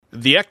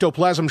The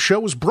Ectoplasm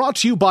Show is brought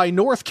to you by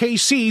North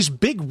KC's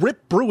Big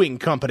Rip Brewing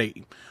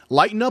Company.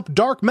 Lighten up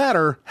dark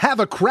matter, have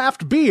a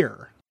craft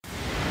beer.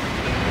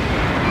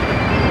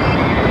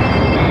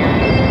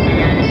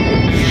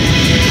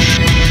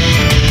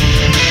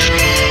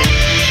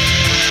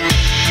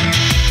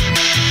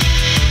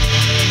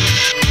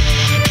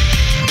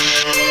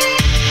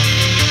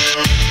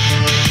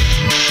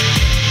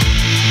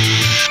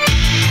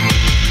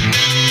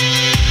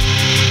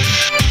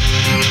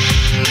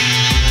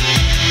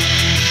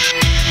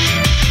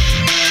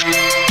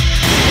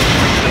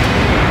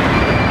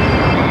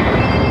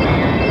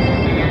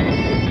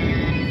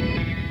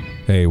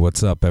 Hey,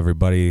 what's up,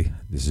 everybody?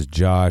 This is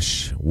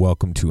Josh.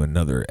 Welcome to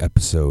another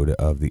episode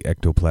of the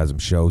Ectoplasm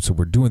Show. So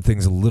we're doing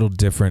things a little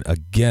different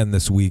again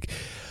this week.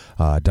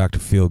 Doctor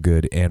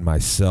Feelgood and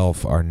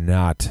myself are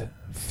not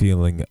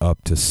feeling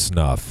up to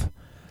snuff.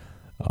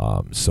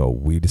 So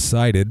we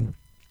decided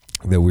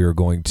that we were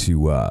going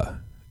to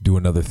do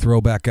another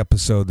throwback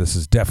episode. This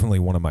is definitely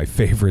one of my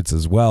favorites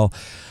as well.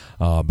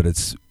 But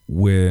it's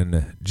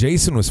when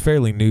Jason was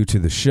fairly new to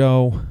the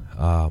show.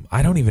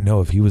 I don't even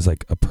know if he was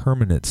like a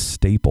permanent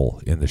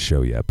staple in the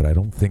show yet, but I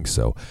don't think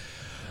so.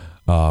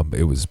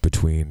 It was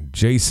between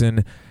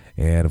Jason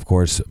and, of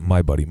course,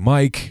 my buddy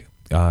Mike.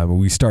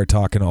 We start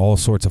talking all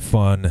sorts of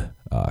fun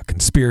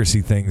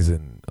conspiracy things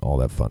and all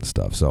that fun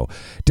stuff. So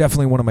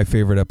definitely one of my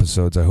favorite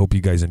episodes. I hope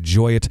you guys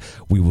enjoy it.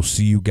 We will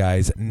see you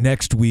guys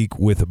next week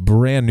with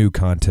brand new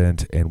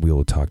content, and we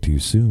will talk to you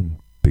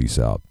soon. Peace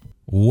out.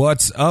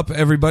 What's up,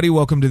 everybody?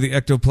 Welcome to the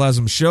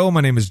Ectoplasm Show. My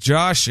name is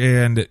Josh,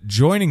 and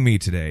joining me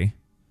today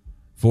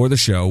for the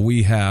show,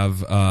 we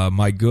have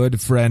my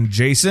good friend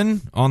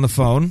Jason on the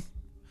phone,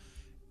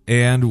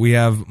 and we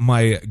have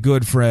my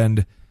good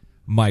friend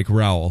Mike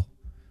Rowell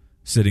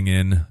sitting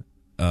in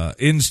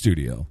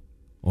studio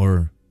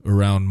or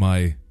around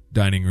my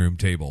dining room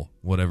table,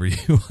 whatever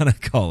you want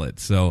to call it.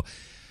 So,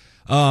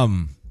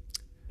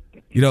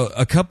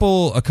 a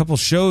couple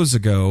shows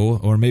ago,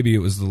 or maybe it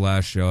was the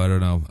last show, I don't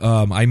know.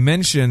 I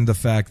mentioned the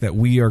fact that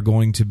we are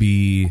going to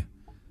be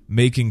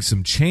making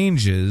some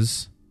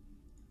changes,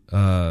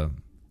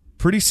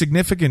 pretty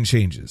significant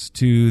changes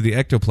to the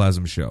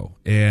Ectoplasm Show,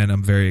 and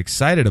I'm very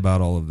excited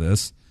about all of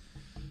this.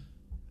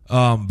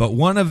 But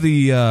one of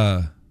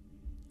the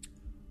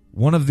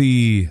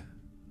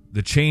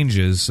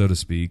changes, so to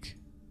speak,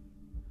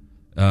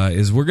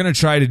 is we're going to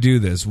try to do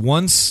this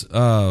once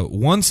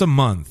a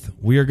month.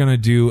 We are going to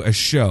do a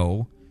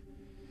show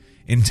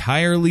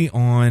entirely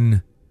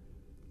on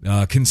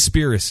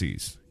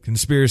conspiracies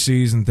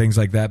and things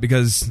like that.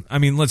 Because, I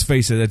mean, let's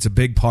face it, it's a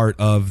big part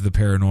of the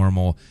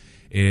paranormal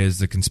is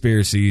the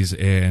conspiracies.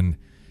 And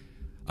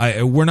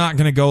we're not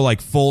going to go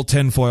like full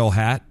tinfoil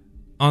hat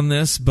on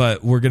this,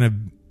 but we're going to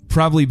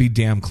probably be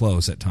damn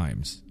close at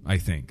times, I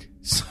think.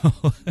 So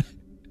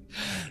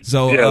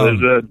yeah,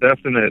 there's a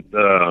definite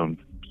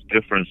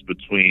difference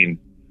between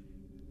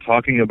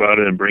talking about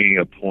it and bringing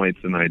up points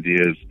and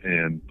ideas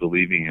and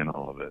believing in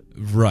all of it.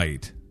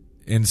 Right.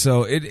 And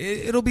so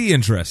it'll be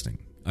interesting,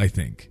 I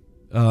think.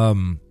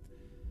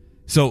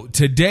 So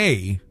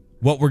today,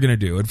 what we're going to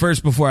do, and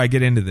first, before I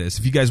get into this,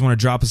 if you guys want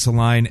to drop us a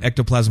line,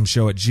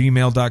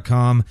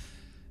 ectoplasmshow@gmail.com,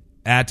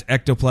 at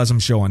Ectoplasm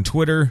Show on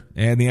Twitter,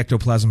 and the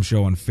Ectoplasm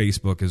Show on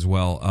Facebook as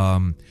well.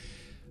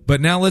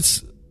 But now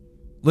let's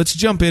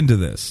jump into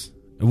this.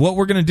 What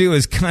we're going to do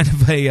is kind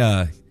of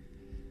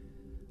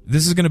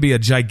this is going to be a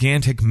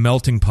gigantic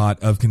melting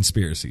pot of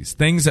conspiracies,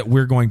 things that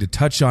we're going to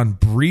touch on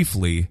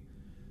briefly,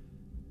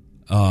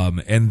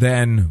 and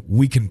then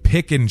we can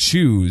pick and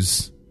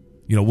choose.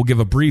 We'll give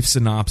a brief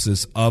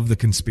synopsis of the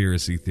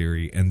conspiracy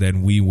theory, and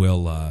then we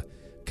will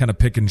kind of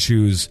pick and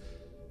choose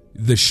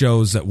the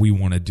shows that we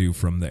want to do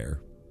from there.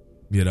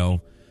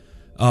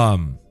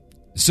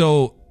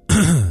 So,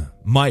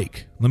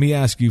 Mike, let me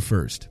ask you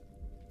first.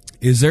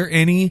 Is there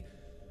any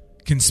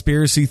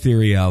conspiracy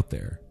theory out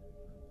there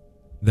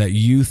that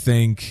you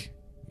think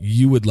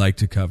you would like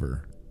to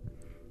cover?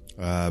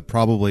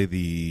 Probably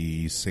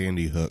the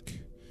Sandy Hook.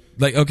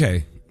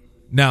 Okay.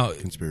 Now,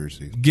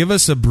 conspiracy. Give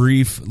us a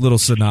brief little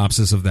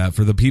synopsis of that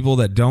for the people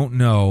that don't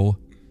know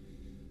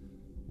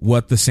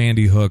what the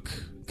Sandy Hook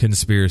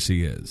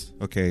conspiracy is.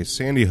 Okay,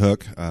 Sandy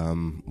Hook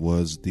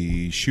was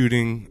the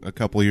shooting a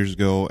couple years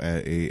ago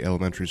at a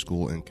elementary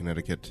school in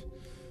Connecticut,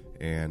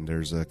 and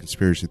there's a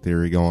conspiracy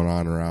theory going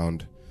on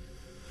around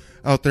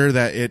out there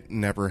that it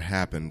never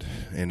happened,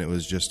 and it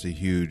was just a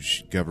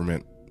huge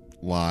government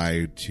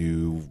lie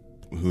to,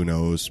 who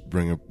knows,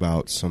 bring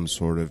about some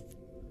sort of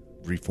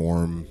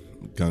reform,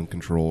 gun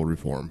control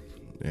reform,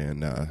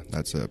 and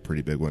that's a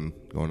pretty big one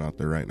going out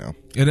there right now.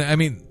 And I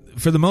mean,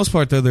 for the most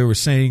part, though, they were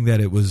saying that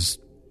it was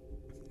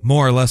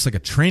more or less like a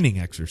training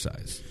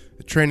exercise.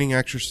 A training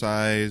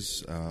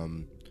exercise.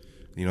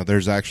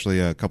 There's actually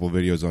a couple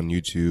videos on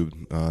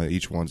YouTube.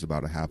 Each one's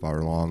about a half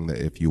hour long. That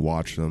if you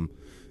watch them,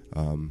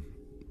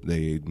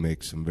 they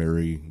make some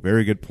very,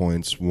 very good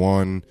points.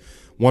 One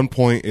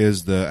point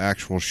is the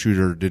actual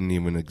shooter didn't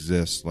even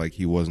exist. Like,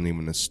 he wasn't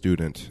even a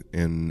student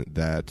in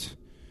that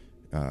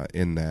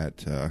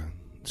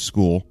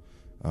school.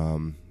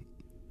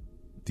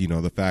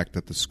 the fact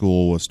that the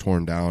school was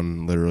torn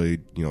down literally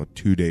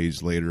 2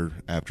 days later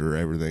after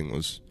everything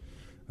was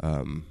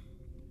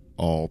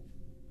all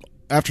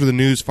after the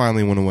news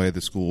finally went away,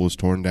 the school was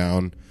torn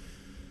down.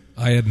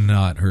 I had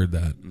not heard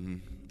that.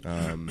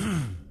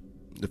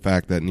 The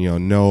fact that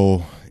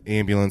no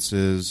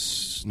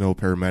ambulances, no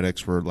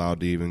paramedics were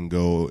allowed to even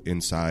go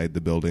inside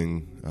the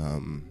building.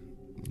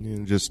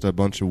 Just a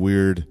bunch of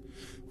weird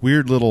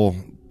little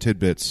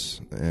tidbits,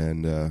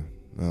 and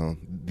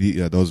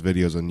those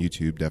videos on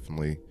YouTube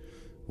definitely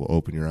will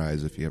open your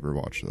eyes if you ever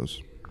watch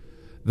those.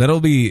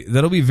 That'll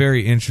be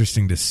very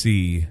interesting to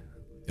see,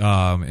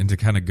 and to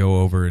kind of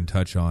go over and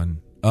touch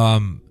on.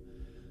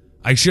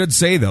 I should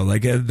say though,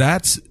 like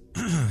that's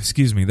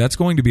excuse me, that's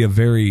going to be a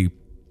very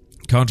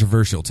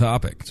controversial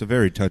topic. It's a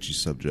very touchy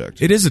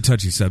subject. It is a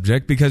touchy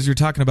subject because you're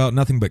talking about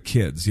nothing but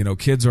kids.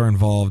 Kids are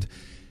involved,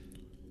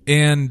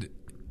 and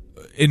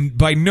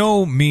by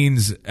no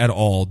means at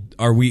all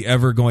are we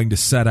ever going to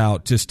set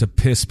out just to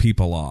piss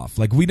people off.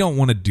 Like, we don't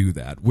want to do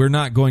that. We're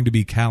not going to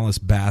be callous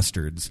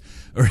bastards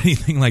or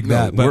anything like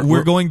that, but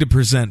we're going to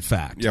present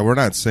fact. Yeah, we're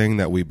not saying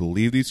that we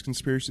believe these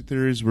conspiracy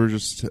theories. We're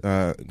just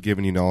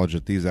giving you knowledge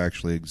that these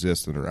actually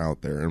exist and are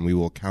out there, and we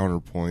will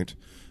counterpoint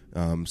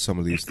some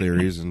of these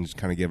theories and just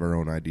kind of give our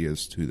own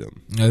ideas to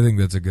them. I think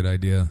that's a good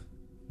idea.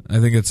 I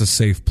think it's a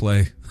safe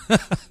play.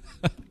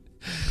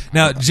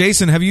 Now,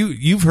 Jason,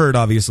 you've heard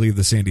obviously of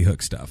the Sandy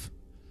Hook stuff?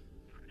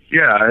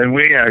 Yeah, and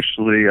we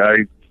actually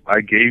I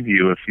gave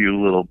you a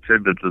few little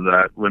tidbits of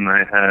that when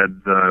I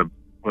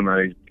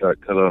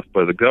got cut off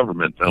by the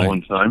government that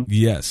one time.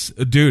 Yes,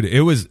 dude,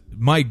 it was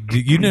Mike.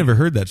 You never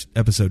heard that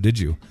episode, did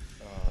you?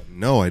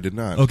 No, I did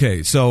not.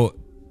 Okay, so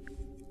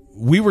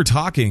we were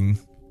talking.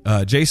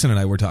 Jason and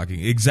I were talking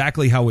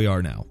exactly how we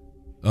are now,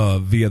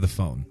 via the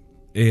phone,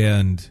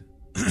 and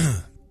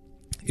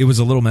it was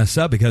a little messed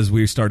up because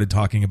we started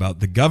talking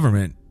about the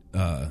government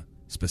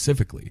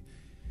specifically,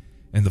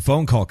 and the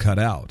phone call cut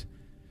out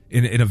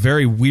in a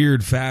very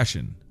weird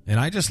fashion. And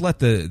I just let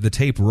the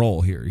tape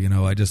roll here,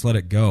 I just let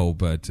it go,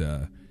 but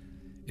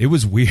it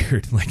was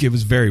weird. Like, it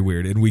was very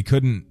weird, and we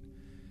couldn't.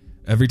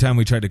 Every time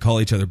we tried to call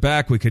each other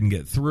back, we couldn't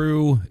get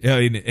through.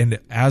 And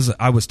as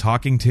I was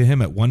talking to him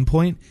at one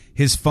point,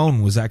 his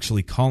phone was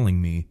actually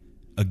calling me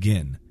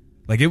again.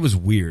 Like, it was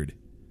weird.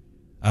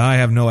 I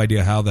have no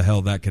idea how the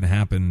hell that can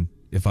happen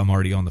if I'm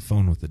already on the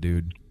phone with the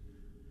dude.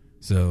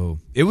 So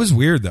it was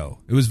weird, though.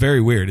 It was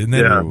very weird. And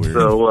then, and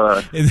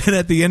then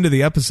at the end of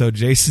the episode,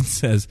 Jason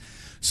says,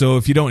 "So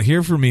if you don't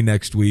hear from me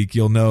next week,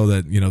 you'll know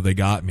that, they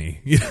got me,"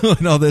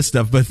 and all this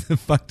stuff. But the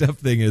fucked up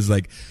thing is,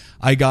 like,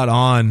 I got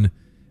on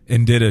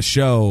and did a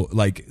show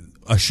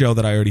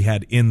that I already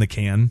had in the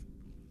can,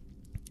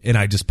 and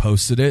I just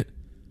posted it.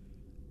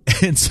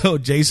 And so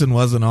Jason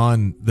wasn't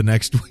on the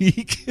next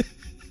week.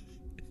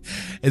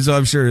 And so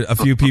I'm sure a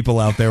few people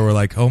out there were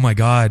like, "Oh my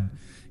God,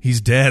 he's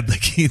dead.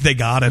 Like, they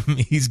got him.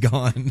 He's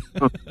gone."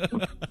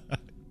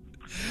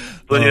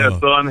 But yeah,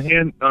 so on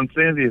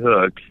Sandy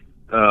Hook,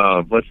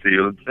 let's see.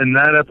 In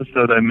that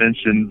episode, I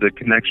mentioned the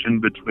connection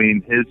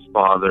between his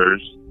father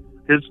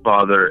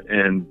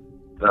and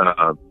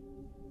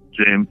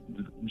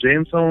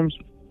James Holmes,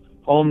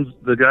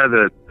 the guy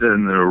that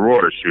in the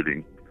Aurora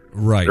shooting.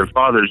 Right. Their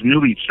fathers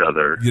knew each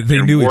other.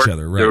 They knew each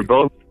other, right? They were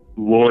both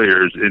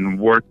lawyers and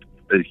worked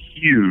a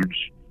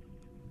huge.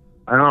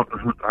 I don't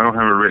have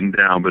it written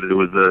down, but it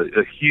was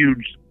a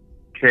huge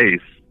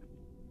case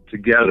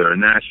together, a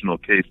national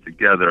case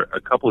together, a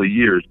couple of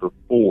years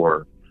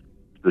before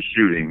the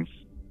shootings.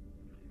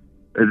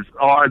 It's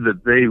odd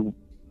that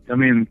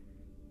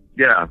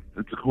yeah,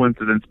 it's a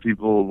coincidence.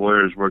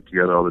 Lawyers work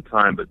together all the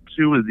time, but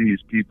two of these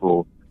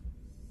people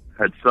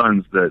had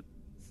sons that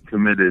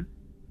committed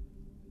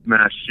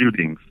mass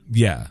shootings.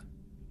 Yeah.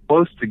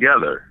 Close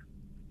together.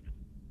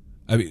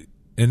 I mean,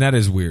 and that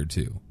is weird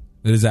too.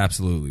 That is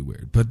absolutely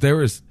weird. But there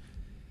was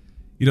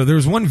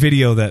one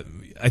video that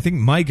I think,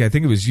 Mike,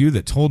 it was you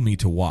that told me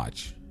to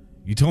watch.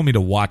 You told me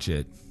to watch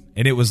it,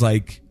 and it was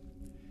like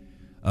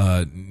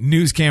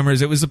news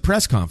cameras. It was a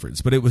press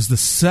conference, but it was the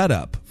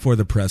setup for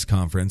the press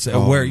conference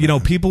where,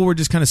 people were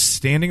just kind of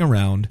standing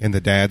around. And the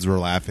dads were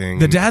laughing.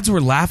 The dads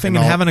were laughing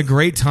and having a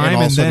great time. And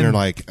all of a sudden then they're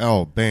like,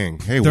 oh, bang.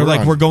 Hey,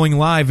 we're going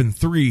live in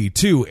 3,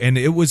 2. And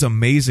it was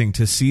amazing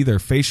to see their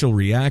facial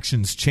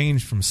reactions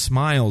change from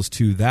smiles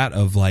to that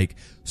of, like,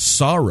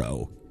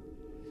 sorrow.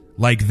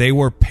 Like they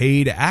were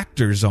paid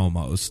actors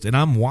almost. And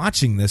I'm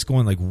watching this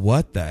going like,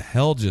 what the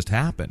hell just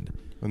happened?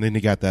 And then you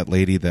got that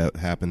lady that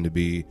happened to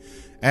be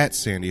at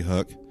Sandy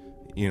Hook,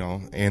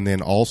 and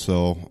then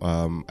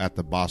also at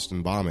the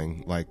Boston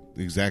bombing, like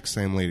the exact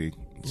same lady.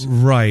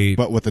 Right.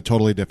 But with a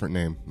totally different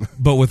name.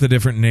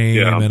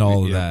 And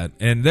all of that.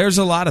 And there's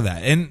a lot of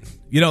that. And,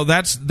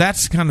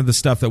 that's kind of the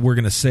stuff that we're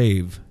going to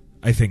save,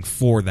 I think,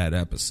 for that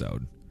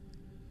episode.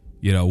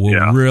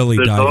 We'll really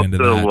There's dive into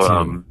that,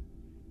 too.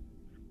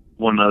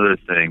 One other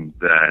thing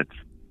that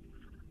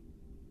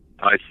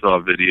I saw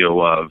video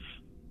of,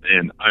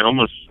 and I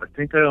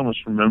think I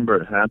almost remember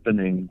it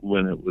happening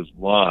when it was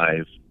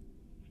live.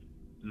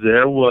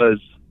 There was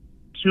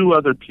 2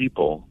 other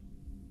people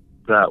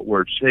that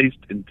were chased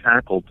and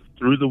tackled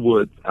through the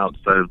woods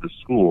outside of the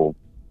school.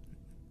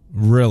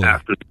 Really?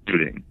 After the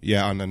shooting.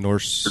 Yeah, on the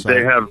north side.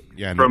 They have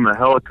from a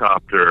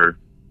helicopter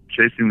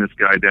chasing this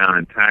guy down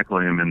and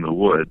tackling him in the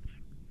woods.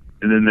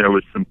 And then there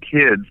was some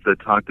kids that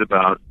talked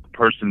about a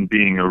person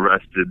being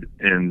arrested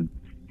and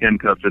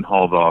handcuffed and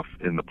hauled off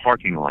in the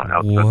parking lot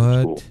outside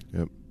the school.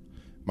 Yep.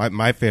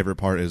 My favorite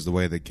part is the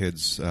way the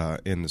kids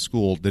in the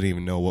school didn't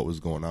even know what was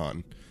going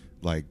on.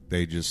 Like,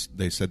 they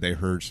said they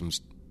heard some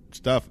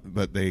stuff,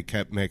 but they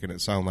kept making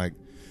it sound like,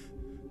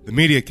 the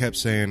media kept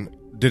saying,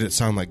 did it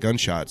sound like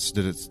gunshots?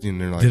 Did it?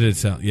 Like, did it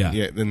sound? Yeah.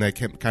 Yeah. Then they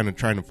kept kind of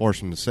trying to force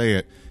them to say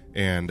it,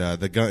 and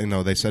the gun.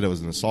 They said it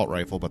was an assault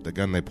rifle, but the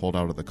gun they pulled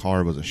out of the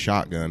car was a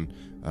shotgun.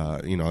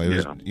 It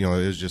was. It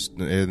was just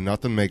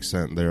nothing makes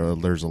sense.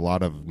 There's a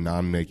lot of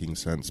non-making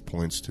sense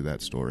points to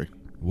that story.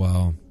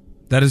 Wow,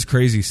 that is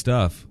crazy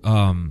stuff.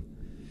 And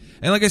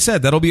like I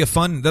said, that'll be a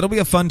fun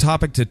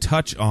topic to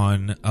touch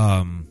on.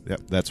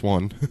 Yep, that's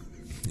one.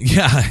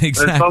 Yeah,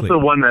 exactly. It's also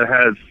one that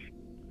has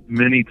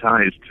many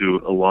ties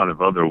to a lot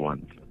of other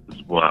ones as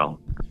well.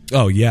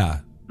 Oh yeah,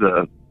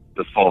 the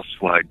false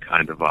flag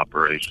kind of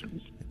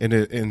operations.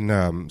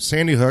 And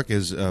Sandy Hook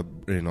is a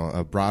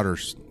broader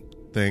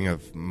thing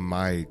of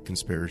my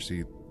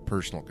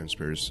personal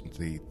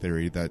conspiracy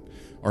theory that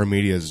our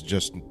media has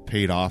just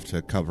paid off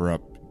to cover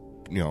up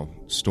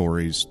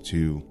stories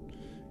to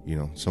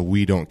so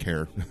we don't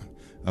care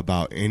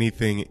about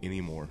anything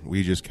anymore.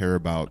 We just care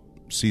about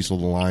Cecil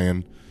the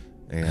Lion.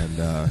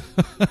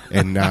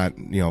 And not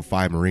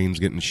 5 Marines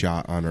getting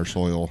shot on our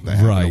soil that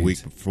happened a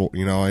week before.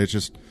 It's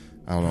just,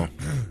 I don't know.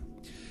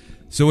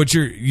 So what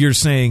you're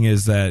saying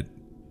is that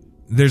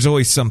there's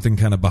always something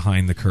kind of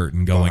behind the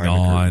curtain going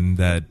on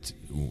that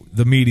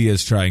the media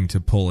is trying to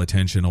pull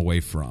attention away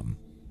from.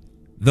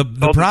 The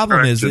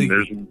problem is, they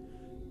can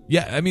do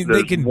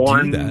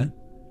that.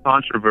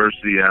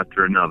 Controversy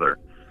after another.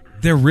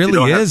 There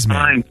really is,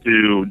 man. You don't have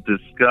time to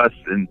discuss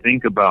and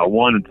think about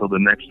one until the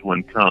next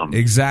one comes.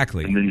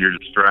 Exactly. And then you're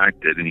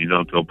distracted and you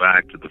don't go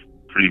back to the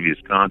previous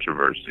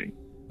controversy.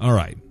 All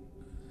right.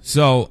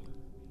 So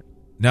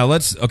now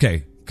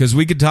because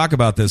we could talk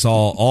about this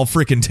all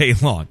freaking day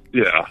long.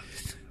 Yeah.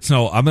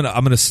 So I'm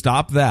gonna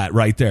stop that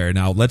right there.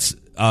 Now let's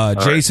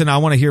Jason, right. I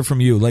want to hear from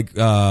you. Like,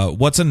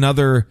 what's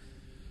another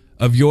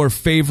of your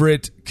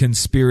favorite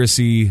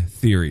conspiracy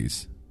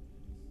theories?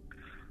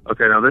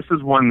 Okay, now this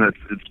is one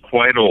it's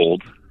quite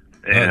old,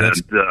 and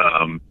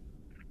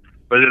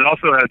but it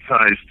also has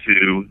ties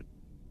to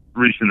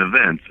recent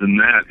events, and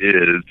that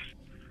is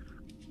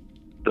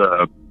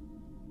the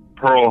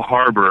Pearl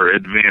Harbor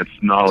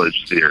advanced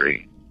knowledge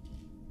theory.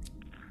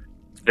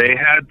 They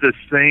had the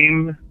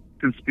same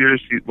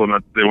conspiracy. Well,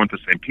 they weren't the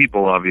same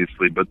people,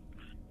 obviously, but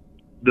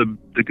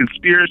the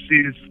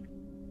conspiracies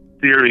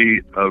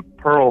theory of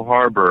Pearl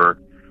Harbor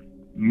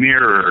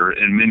mirror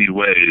in many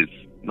ways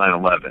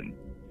 9/11.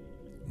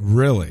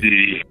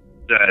 Really?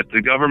 That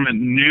the government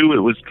knew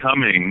it was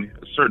coming.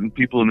 Certain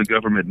people in the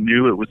government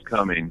knew it was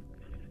coming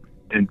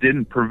and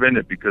didn't prevent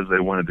it because they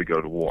wanted to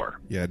go to war.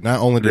 Yeah, not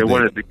only did they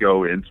wanted to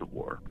go into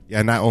war.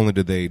 Yeah, not only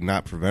did they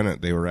not prevent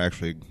it, they were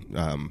actually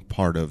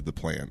part of the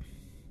plan.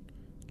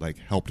 Like,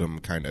 helped them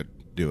kind of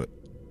do it,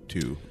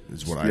 too,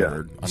 is what I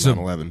heard on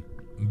 9/11.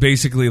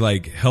 Basically,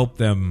 like, help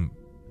them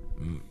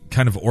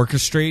kind of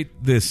orchestrate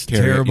this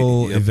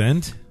terrible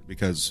event?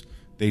 Because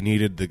they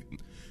needed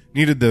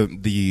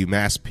the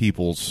mass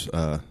people's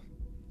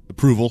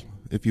approval,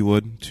 if you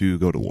would, to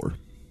go to war.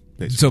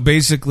 Basically. So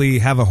basically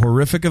have a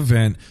horrific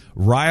event,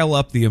 rile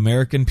up the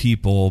American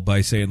people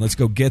by saying, let's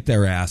go get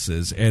their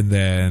asses, and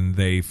then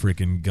they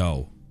freaking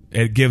go.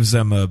 It gives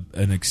them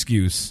an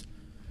excuse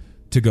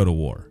to go to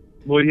war.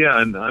 Well,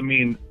 yeah, and I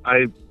mean,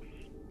 I'm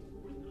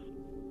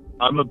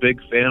a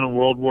big fan of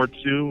World War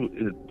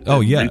II.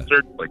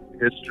 Research, like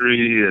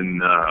history, and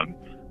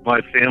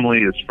my family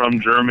is from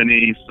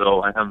Germany,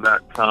 so I have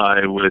that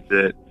tie with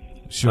it.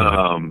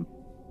 Sure.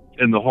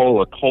 And the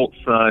whole occult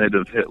side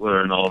of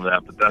Hitler and all of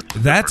that, but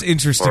that's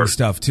interesting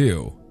stuff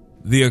too.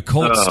 The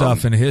occult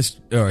stuff in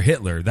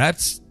Hitler,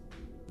 that's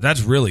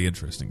really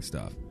interesting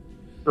stuff.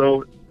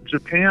 So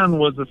Japan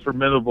was a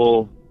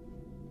formidable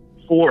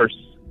force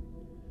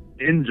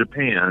in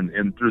Japan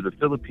and through the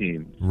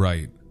Philippines,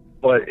 right?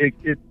 But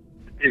it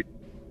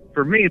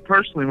for me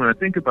personally, when I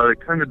think about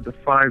it, kind of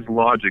defies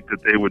logic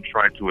that they would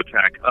try to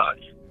attack us.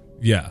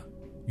 Yeah.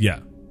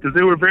 Because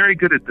they were very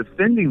good at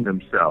defending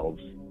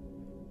themselves.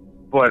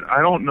 But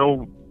I don't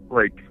know,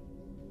 like,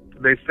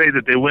 they say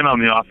that they went on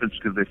the offense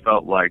because they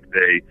felt like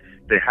they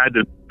had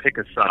to pick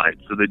a side,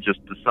 so they just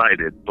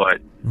decided. But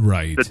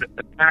right. to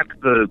attack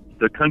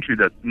the country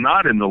that's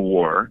not in the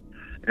war,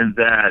 and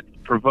that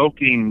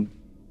provoking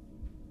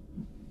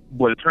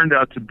what turned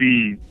out to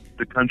be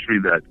the country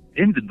that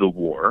ended the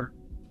war,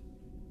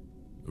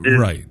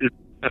 is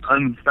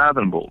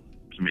unfathomable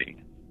to me,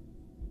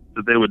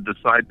 that they would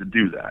decide to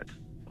do that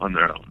on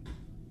their own.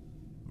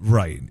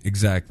 Right,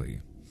 exactly.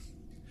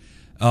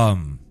 I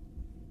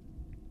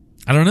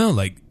don't know,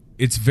 like,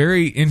 it's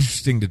very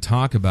interesting to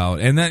talk about,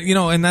 and that,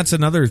 and that's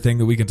another thing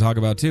that we can talk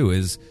about too,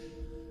 is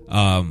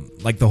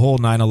like the whole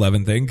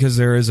 9/11 thing, because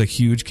there is a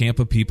huge camp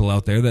of people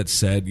out there that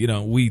said,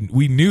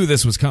 we knew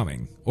this was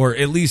coming, or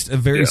at least a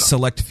very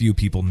select few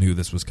people knew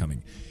this was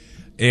coming.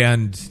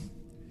 And,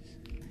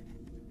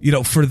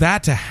 for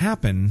that to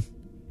happen,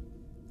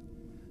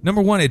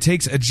 number one, it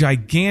takes a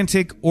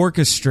gigantic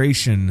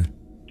orchestration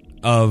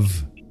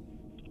of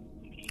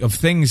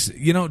things,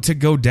 to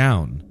go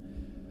down.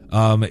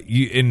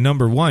 In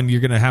number one,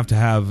 you're going to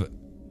have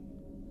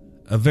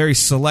a very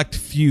select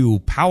few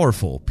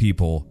powerful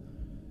people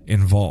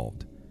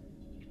involved.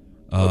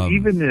 Well,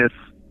 even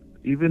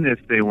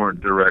if they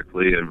weren't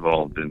directly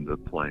involved in the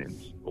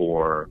planes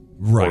or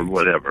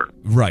whatever,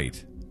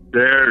 right?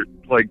 They're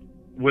like,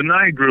 when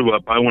I grew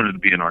up, I wanted to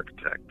be an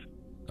architect.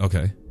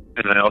 Okay,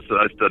 and I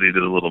studied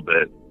it a little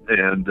bit,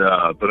 and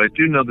but I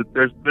do know that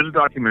there's a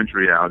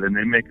documentary out, and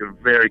they make a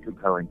very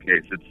compelling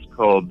case. It's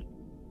called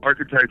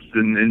Architects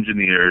and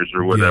Engineers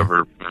or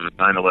whatever for the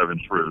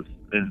 9/11 truth,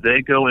 and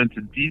they go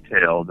into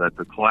detail that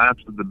the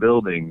collapse of the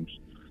buildings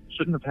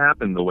shouldn't have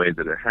happened the way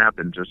that it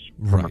happened, just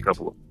from a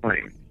couple of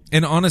planes.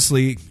 And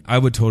honestly, I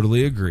would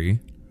totally agree.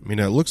 I mean,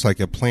 it looks like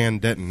a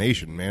planned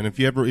detonation, man. If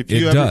you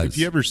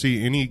ever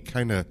see any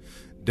kind of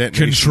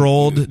detonation,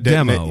 controlled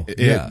demo,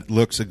 it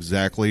looks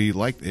exactly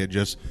like it.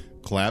 Just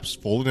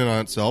collapsed, folded in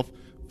on itself,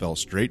 fell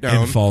straight down,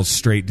 and falls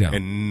straight down,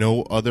 and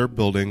no other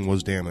building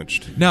was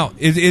damaged. Now,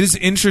 it is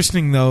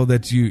interesting though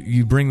that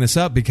you bring this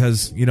up,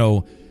 because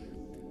the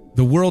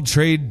World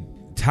Trade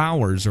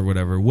Towers or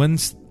whatever,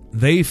 once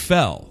they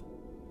fell,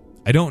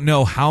 I don't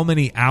know how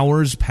many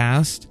hours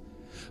passed,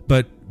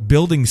 but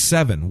Building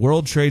 7,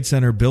 World Trade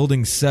Center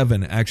Building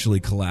 7 actually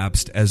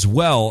collapsed as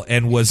well,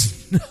 and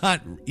was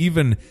not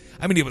even,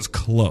 it was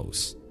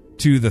close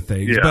to the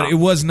thing, but it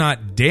was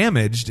not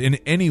damaged in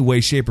any way,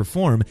 shape, or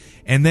form,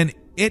 and then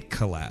it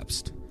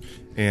collapsed.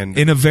 And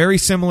in a very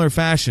similar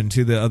fashion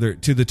to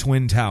the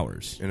Twin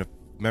Towers. In a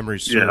memory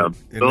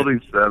serve. Yeah,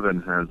 Building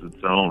 7 has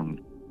its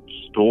own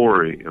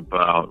story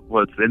about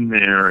what's in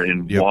there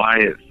and why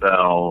it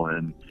fell,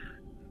 and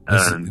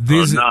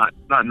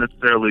not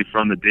necessarily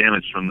from the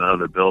damage from the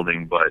other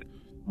building, but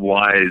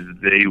why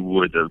they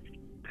would have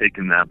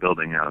taken that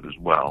building out as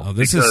well. Oh,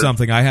 this is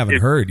something I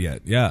haven't heard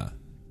yet. Yeah,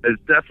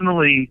 it's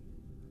definitely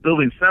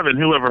Building 7.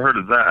 Who ever heard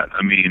of that?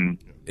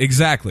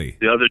 Exactly.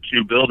 The other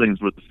two buildings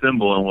with the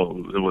symbol and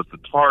what was the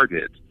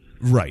target,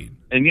 right?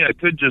 And it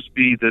could just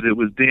be that it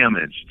was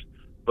damaged.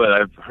 But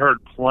I've heard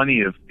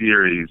plenty of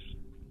theories,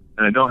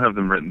 and I don't have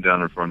them written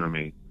down in front of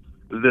me.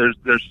 There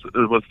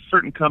was a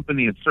certain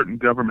company and certain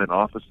government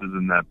offices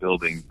in that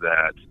building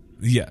that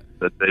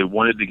they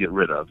wanted to get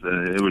rid of,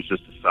 and it was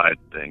just a side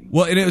thing.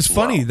 Well, and it was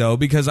funny though,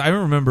 because I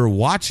remember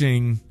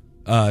watching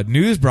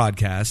news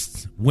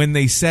broadcasts when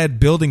they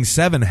said Building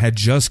 7 had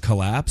just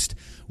collapsed,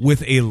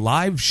 with a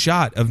live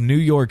shot of New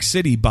York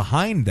City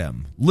behind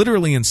them,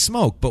 literally in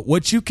smoke. But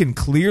what you can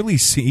clearly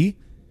see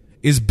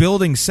is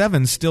Building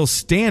 7 still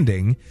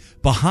standing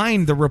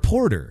behind the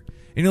reporter,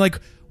 and you're like,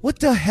 what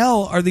the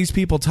hell are these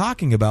people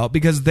talking about?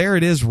 Because there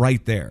it is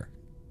right there.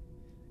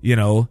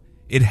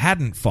 It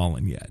hadn't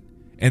fallen yet.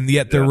 And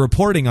yet they're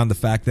reporting on the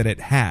fact that it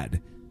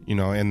had.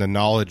 And the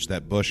knowledge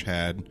that Bush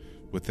had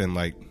within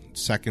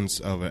seconds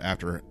of it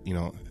after,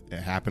 it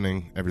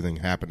happening, everything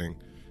happening.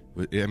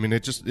 It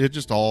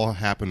just all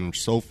happened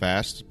so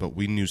fast, but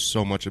we knew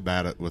so much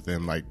about it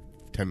within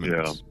 10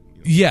 minutes.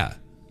 Yeah.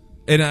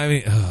 And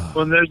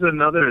well, there's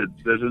another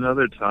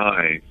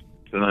tie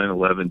to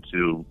 9/11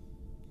 to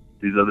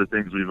these other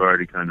things we've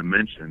already kind of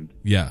mentioned.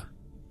 Yeah.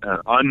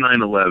 On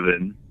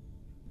 9/11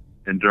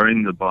 and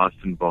during the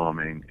Boston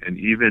bombing, and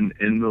even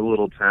in the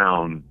little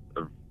town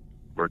of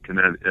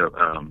Connecticut,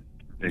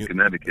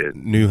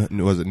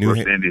 was it New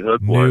where Sandy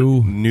Hook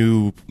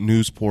was?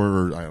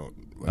 Newsport, or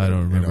I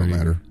don't remember. It don't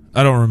matter.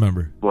 I don't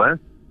remember. What?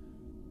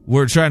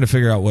 We're trying to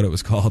figure out what it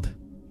was called.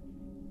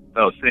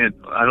 Oh,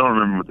 I don't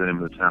remember what the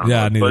name of the town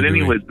was. But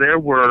anyways, there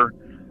were,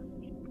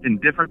 in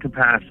different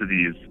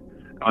capacities,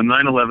 on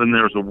 9/11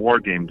 there was a war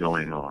game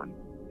going on.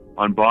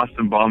 On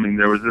Boston bombing,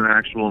 there was an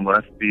actual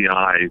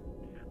FBI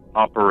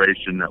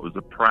operation that was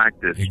a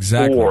practice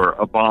for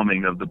a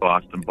bombing of the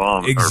Boston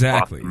bomb or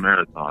Boston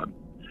Marathon.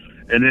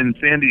 And in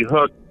Sandy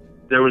Hook,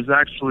 there was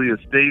actually a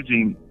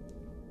staging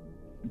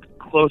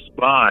close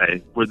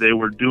by where they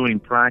were doing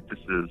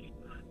practices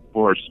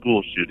for a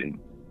school shooting.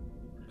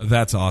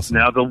 That's awesome.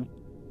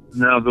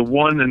 Now the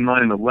one in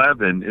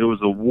 9/11, it was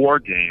a war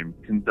game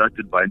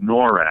conducted by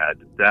NORAD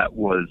that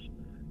was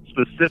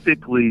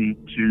specifically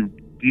to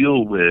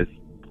deal with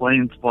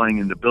planes flying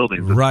into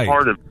buildings. It's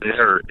part of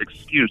their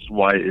excuse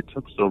why it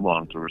took so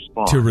long to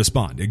respond.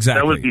 Exactly.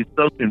 That would be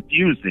so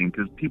confusing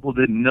because people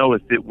didn't know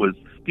if it was,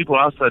 people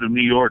outside of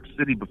New York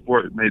City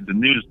before it made the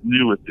news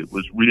knew if it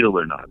was real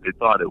or not. They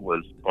thought it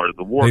was part of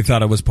the war. They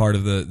thought it was part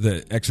of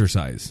the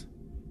exercise.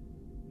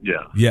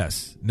 Yeah.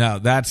 Yes.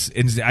 Now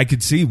I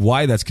could see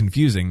why that's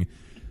confusing,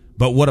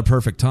 but what a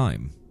perfect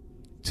time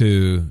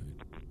to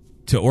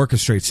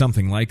orchestrate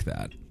something like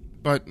that.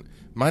 But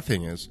my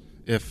thing is,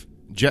 if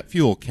jet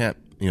fuel can't,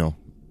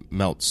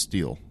 melt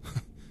steel,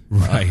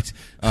 right?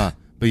 But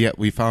yet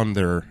we found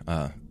their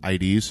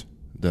IDs,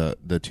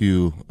 the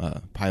two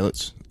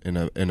pilots in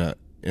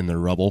the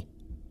rubble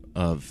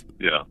of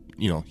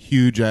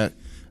huge.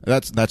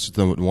 That's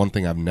the one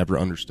thing I've never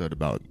understood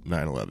about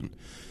 9/11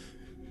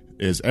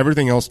 is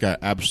everything else got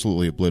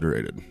absolutely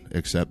obliterated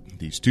except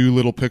these two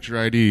little picture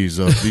IDs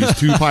of these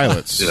two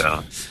pilots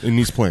in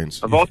these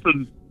planes. I've also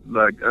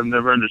I've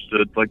never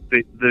understood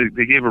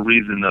they gave a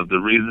reason of the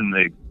reason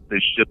they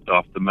shipped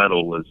off the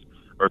metal was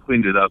or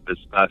cleaned it up as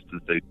fast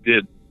as they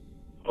did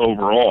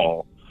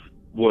overall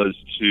was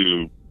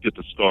to get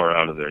the scar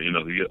out of there,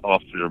 to get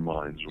off their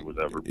minds or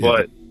whatever. Yeah.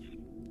 But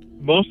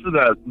most of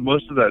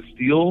that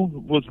steel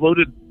was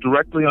loaded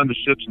directly onto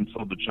ships and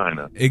sold to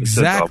China.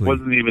 Exactly. It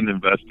wasn't even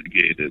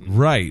investigated.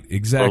 Right,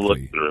 exactly. Or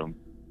looked through.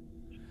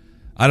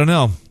 I don't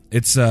know.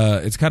 It's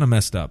kind of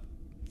messed up.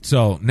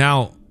 So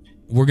now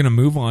we're going to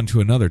move on to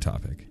another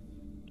topic.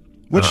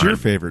 What's your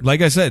favorite?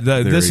 Like I said,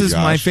 this is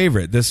my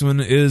favorite. This one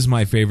is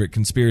my favorite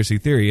conspiracy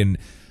theory. And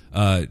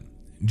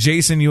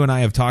Jason, you and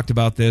I have talked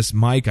about this.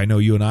 Mike, I know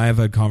you and I have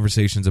had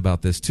conversations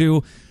about this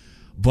too.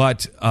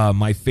 But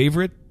my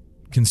favorite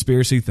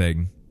conspiracy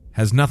thing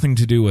has nothing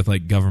to do with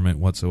government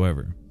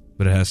whatsoever,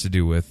 but it has to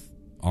do with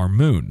our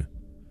moon.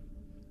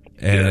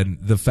 And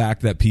the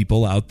fact that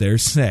people out there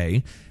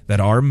say that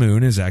our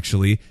moon is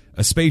actually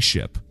a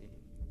spaceship.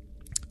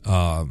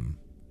 And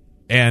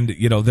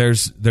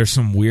there's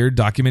some weird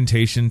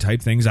documentation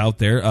type things out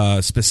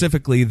there,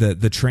 specifically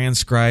the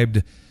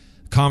transcribed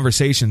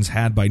conversations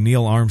had by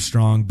Neil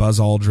Armstrong, Buzz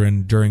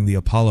Aldrin during the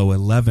Apollo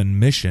 11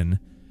 mission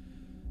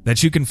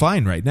that you can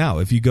find right now.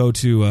 If you go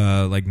to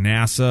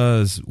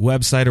NASA's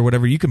website or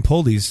whatever, you can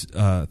pull these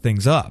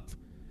things up.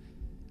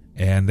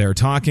 And they're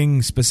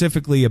talking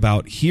specifically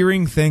about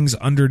hearing things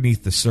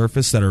underneath the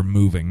surface that are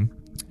moving.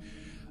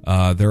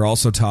 They're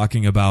also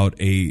talking about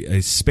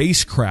a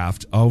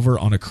spacecraft over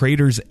on a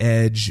crater's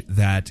edge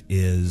that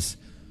is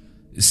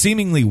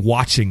seemingly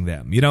watching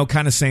them,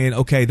 kind of saying,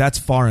 okay, that's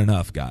far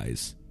enough,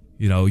 guys.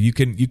 You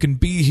can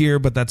be here,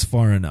 but that's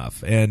far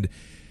enough. And,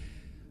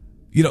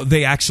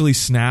 they actually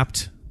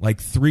snapped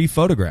 3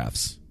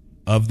 photographs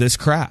of this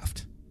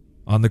craft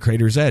on the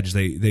crater's edge.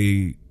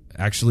 They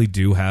actually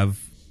do have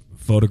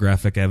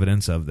photographic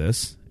evidence of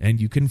this,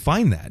 and you can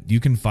find that. You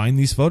can find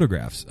these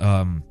photographs.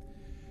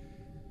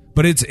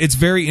 But it's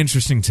very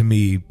interesting to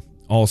me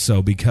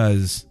also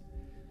because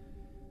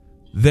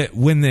that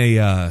when they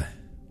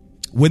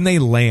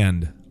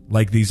land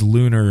these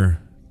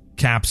lunar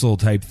capsule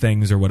type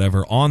things or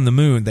whatever on the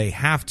moon, they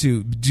have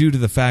to, due to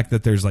the fact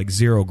that there's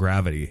zero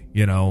gravity,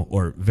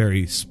 or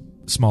very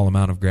small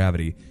amount of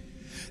gravity,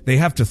 they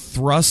have to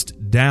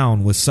thrust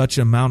down with such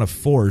amount of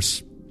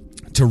force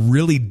to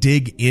really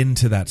dig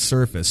into that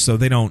surface so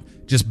they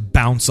don't just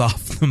bounce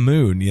off the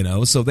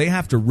moon, so they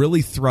have to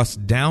really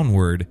thrust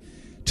downward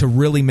to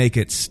really make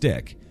it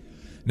stick.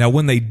 Now,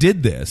 when they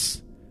did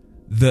this,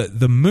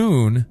 the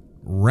moon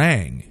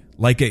rang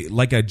like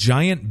a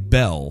giant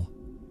bell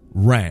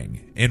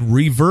rang and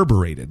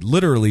reverberated,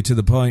 literally to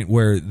the point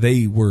where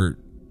they were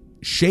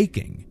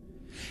shaking.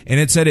 And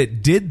it said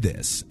it did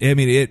this. I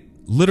mean, it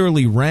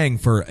literally rang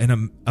for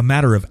a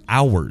matter of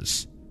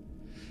hours.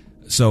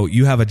 So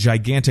you have a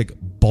gigantic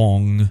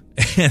bong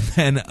and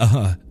then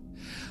a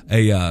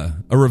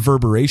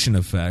reverberation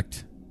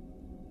effect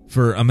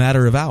for a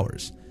matter of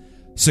hours,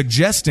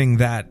 suggesting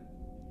that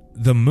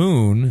the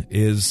moon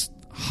is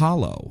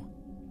hollow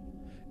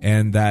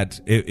and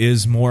that it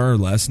is more or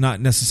less not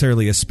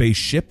necessarily a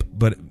spaceship,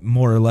 but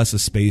more or less a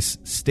space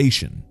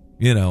station,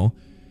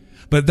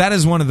 But that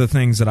is one of the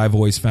things that I've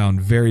always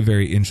found very,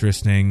 very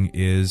interesting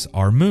is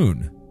our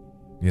moon.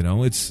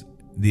 It's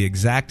the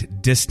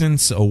exact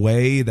distance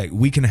away that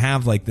we can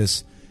have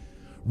this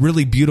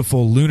really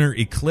beautiful lunar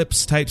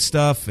eclipse type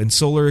stuff and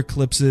solar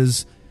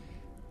eclipses,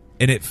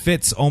 and it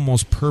fits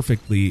almost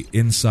perfectly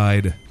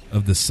inside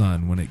of the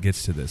sun when it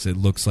gets to this. It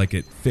looks like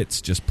it fits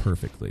just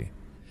perfectly.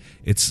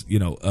 It's,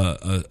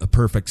 a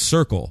perfect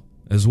circle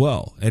as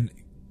well. And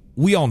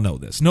we all know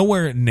this.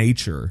 Nowhere in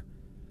nature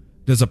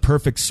does a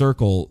perfect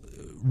circle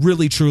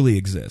really truly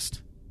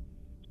exist.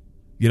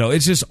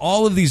 It's just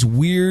all of these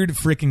weird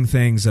freaking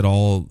things that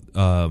all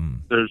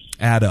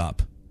add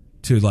up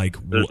to what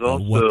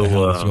the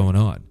hell is going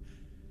on.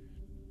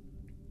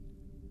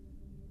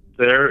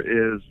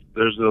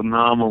 There's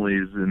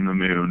anomalies in the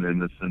moon in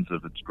the sense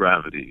of its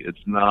gravity.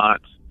 It's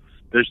not.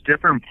 There's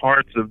different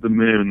parts of the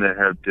moon that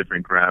have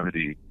different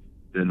gravity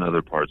than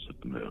other parts of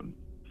the moon.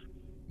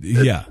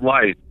 It's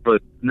light,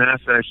 but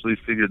NASA actually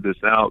figured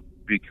this out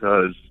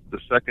because the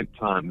second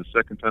time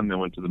they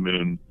went to the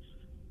moon,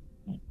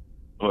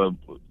 I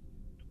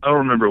don't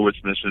remember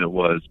which mission it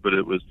was, but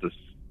it was this.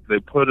 They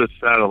put a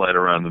satellite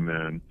around the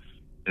moon,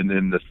 and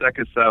then the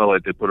second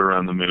satellite they put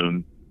around the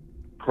moon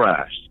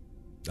crashed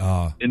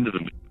into the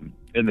moon.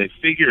 And they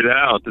figured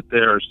out that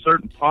there are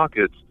certain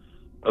pockets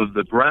of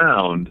the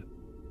ground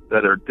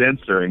that are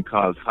denser and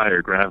cause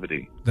higher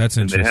gravity. That's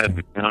interesting. And they hadn't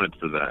accounted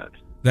for that.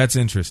 That's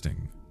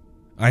interesting.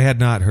 I had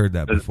not heard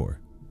that before.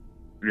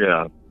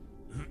 Yeah.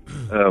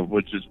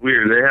 Which is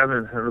weird. They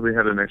haven't really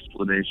had an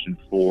explanation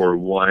for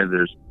why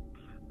there's...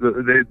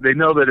 They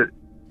know that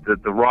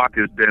the rock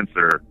is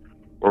denser,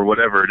 or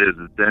whatever it is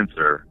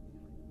denser,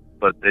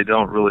 but they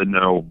don't really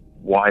know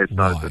why it's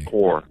not at the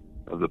core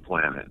of the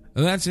planet.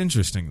 Well, that's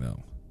interesting,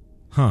 though.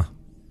 Huh.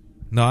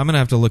 No, I'm going to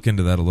have to look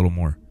into that a little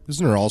more.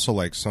 Isn't there also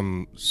like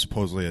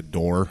supposedly a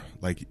door,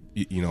 like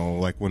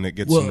like when it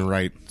gets in the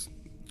right?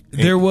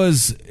 It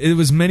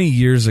was many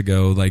years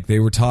ago. Like they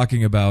were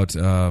talking about,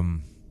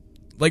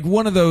 like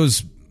one of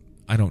those,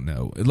 I don't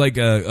know, like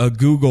a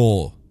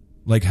Google,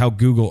 like how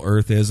Google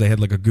Earth is. They had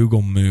like a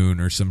Google Moon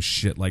or some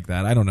shit like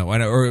that. I don't know,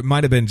 or it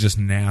might have been just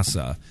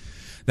NASA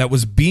that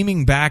was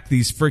beaming back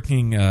these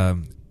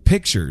freaking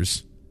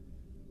pictures.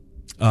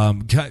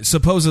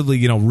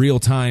 Supposedly,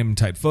 real-time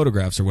type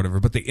photographs or whatever,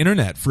 but the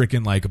internet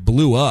freaking like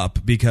blew up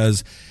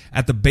because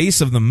at the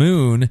base of the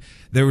moon,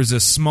 there was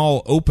a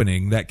small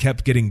opening that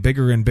kept getting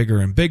bigger and bigger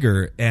and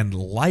bigger, and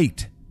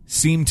light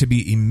seemed to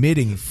be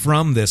emitting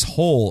from this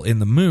hole in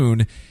the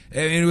moon,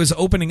 and it was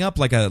opening up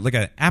like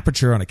an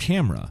aperture on a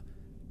camera.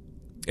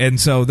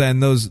 And so then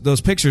those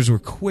pictures were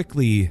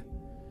quickly,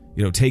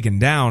 taken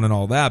down and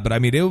all that, but I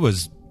mean, it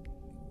was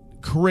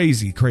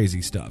crazy,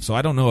 crazy stuff. So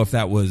I don't know if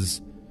that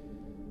was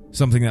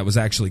something that was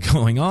actually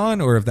going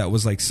on, or if that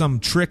was like some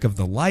trick of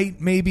the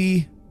light,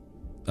 maybe.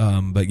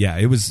 But yeah,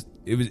 it was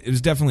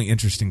definitely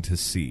interesting to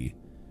see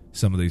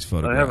some of these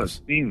photographs. I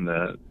haven't seen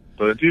that,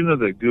 but I do know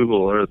that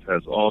Google Earth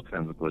has all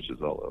kinds of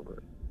glitches all over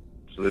it.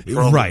 So they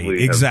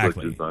probably have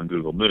glitches on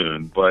Google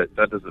Moon, but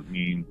that doesn't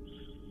mean.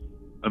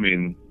 I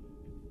mean,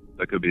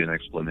 that could be an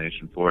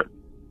explanation for it.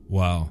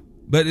 Wow,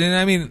 but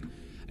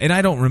and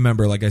I don't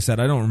remember. Like I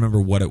said, I don't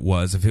remember what it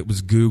was. If it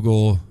was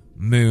Google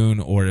Moon,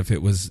 or if it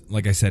was,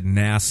 like I said,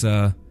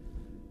 NASA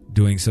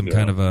doing some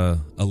kind of a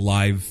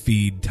live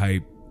feed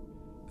type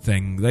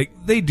thing.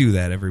 Like they do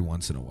that every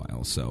once in a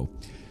while. So,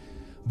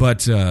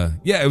 but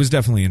it was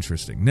definitely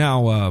interesting.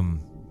 Now,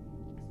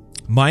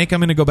 Mike, I'm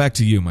going to go back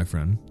to you, my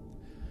friend,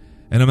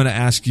 and I'm going to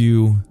ask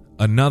you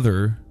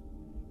another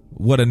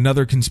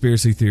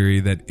conspiracy theory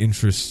that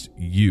interests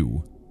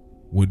you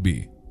would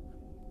be.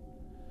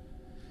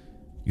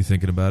 You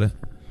thinking about it?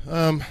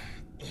 I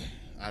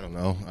don't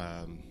know.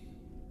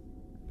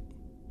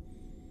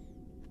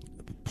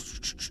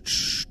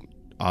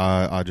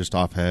 I just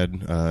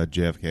offhead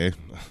JFK.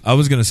 I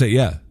was going to say,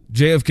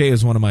 JFK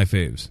is one of my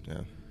faves.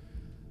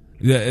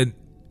 Yeah,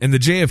 and the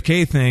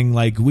JFK thing,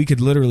 like we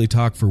could literally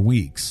talk for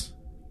weeks.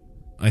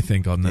 I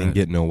think on that and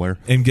get nowhere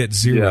and get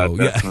zero,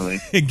 definitely.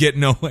 And get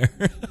nowhere.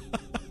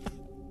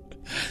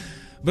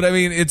 But I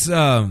mean, it's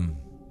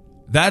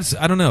that's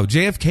I don't know.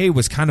 JFK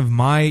was kind of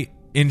my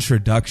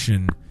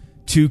introduction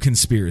to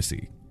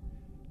conspiracy.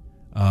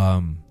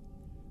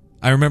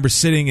 I remember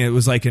sitting, it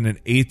was like in an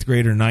 8th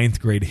grade or 9th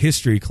grade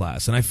history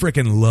class, and I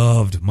freaking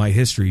loved my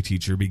history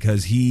teacher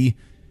because he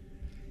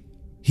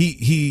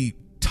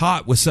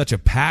taught with such a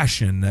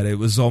passion that it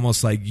was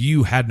almost like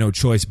you had no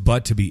choice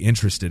but to be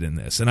interested in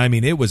this. And I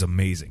mean, it was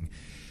amazing.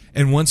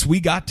 And once we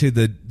got to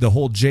the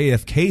whole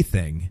JFK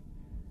thing,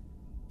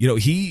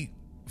 he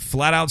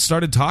flat out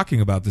started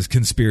talking about this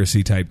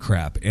conspiracy type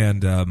crap.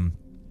 And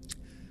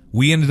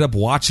we ended up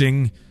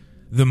watching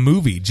the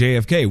movie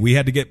JFK. We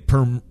had to get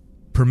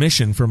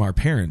permission from our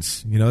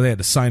parents. They had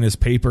to sign his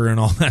paper and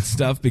all that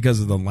stuff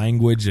because of the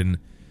language. And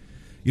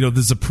the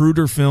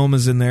Zapruder film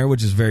is in there,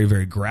 which is very,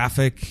 very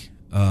graphic.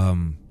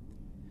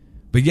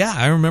 But yeah,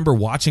 I remember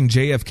watching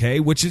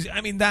JFK, which is,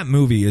 that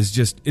movie is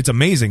just, it's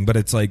amazing, but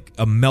it's like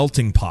a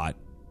melting pot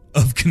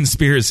of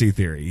conspiracy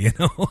theory,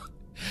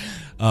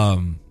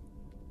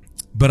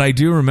 But I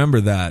do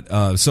remember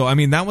that. So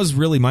that was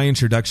really my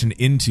introduction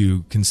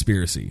into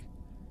conspiracy.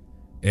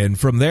 And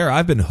from there,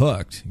 I've been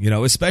hooked,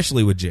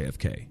 especially with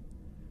JFK.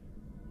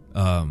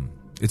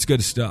 It's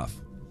good stuff.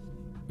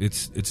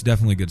 It's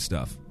definitely good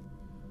stuff.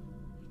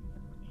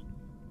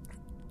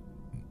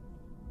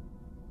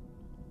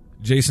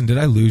 Jason, did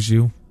I lose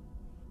you?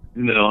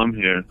 No, I'm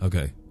here.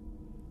 Okay.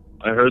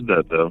 I heard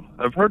that, though.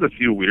 I've heard a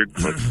few weird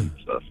clicks and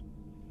stuff.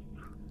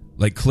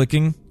 Like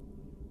clicking?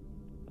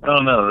 I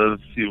don't know. There's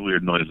a few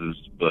weird noises,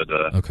 but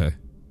okay.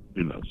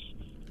 Who knows?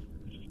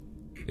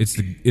 It's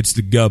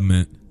the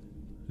government.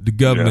 The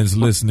government's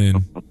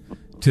listening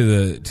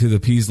to the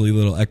Peasley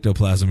little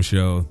Ectoplasm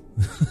Show.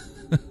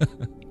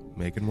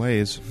 Making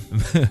waves.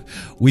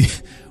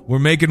 We're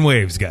making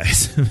waves,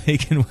 guys.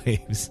 Making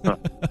waves.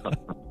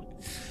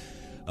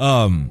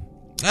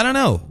 I don't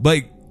know.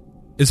 Like,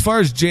 as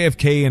far as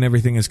JFK and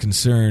everything is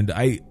concerned,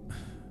 I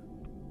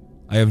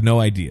have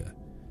no idea.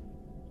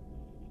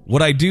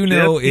 What I do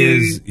know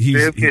is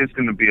JFK is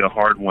going to be a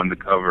hard one to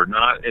cover.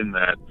 Not in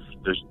that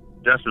there's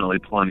definitely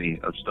plenty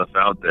of stuff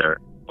out there,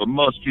 but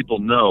most people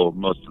know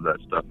most of that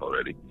stuff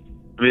already.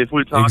 I mean, if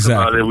we talk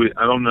about it,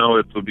 I don't know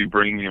if we'll be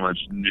bringing much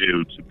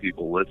new to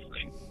people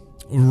listening.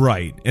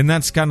 Right, and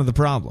that's kind of the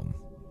problem.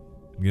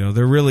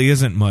 There really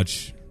isn't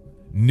much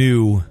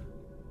new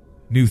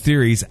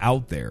theories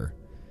out there.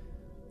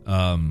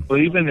 But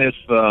even if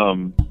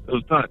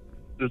it's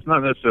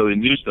not necessarily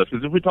new stuff,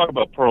 because if we talk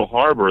about Pearl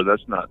Harbor,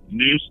 that's not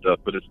new stuff,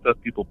 but it's stuff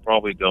people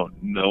probably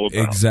don't know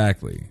about.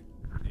 Exactly.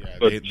 Yeah,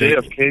 but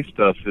JFK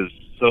stuff is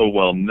so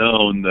well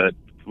known that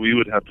we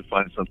would have to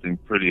find something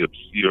pretty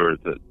obscure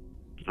that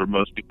for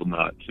most people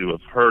not to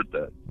have heard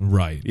that.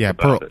 Right. Yeah,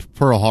 about it.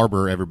 Pearl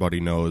Harbor, everybody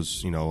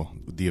knows,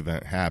 the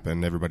event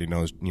happened. Everybody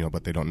knows,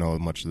 but they don't know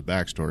much of the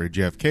backstory.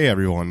 JFK,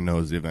 everyone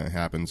knows the event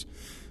happens.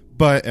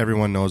 But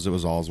everyone knows it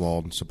was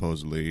Oswald,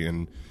 supposedly,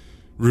 and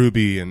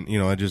Ruby, and,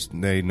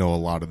 they know a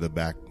lot of the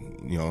back,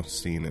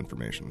 scene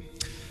information.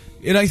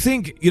 And I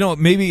think,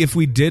 maybe if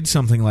we did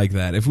something like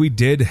that, if we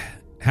did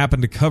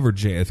happen to cover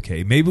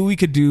JFK, maybe we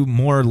could do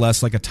more or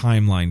less like a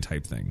timeline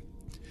type thing.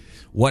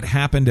 What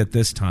happened at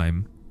this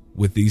time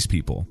with these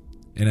people,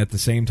 and at the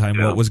same time,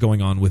 what was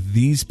going on with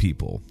these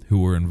people who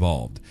were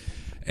involved,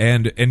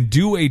 and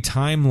do a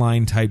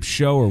timeline type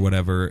show or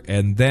whatever,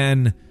 and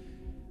then,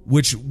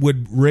 which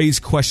would raise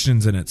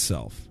questions in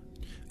itself.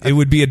 It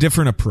would be a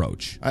different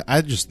approach.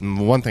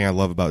 One thing I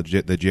love about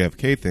the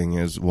JFK thing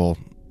is, well,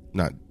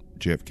 not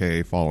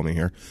JFK, follow me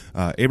here.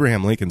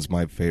 Abraham Lincoln's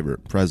my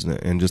favorite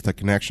president, and just the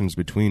connections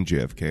between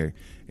JFK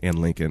and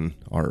Lincoln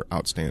are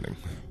outstanding.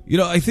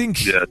 I think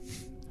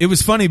it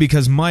was funny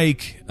because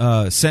Mike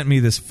sent me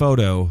this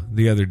photo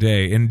the other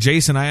day, and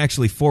Jason, I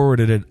actually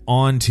forwarded it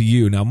on to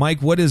you. Now,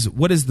 Mike, what does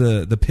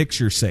the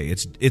picture say?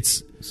 It's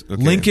okay.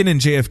 Lincoln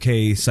and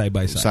JFK side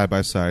by side. Side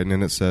by side,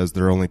 and it says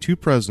there are only two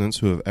presidents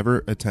who have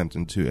ever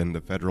attempted to end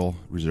the Federal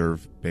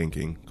Reserve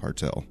banking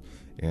cartel.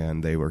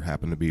 And they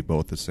happened to be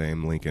both the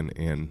same, Lincoln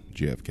and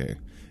JFK.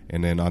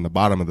 And then on the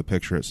bottom of the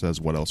picture, it says,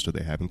 what else do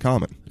they have in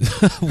common?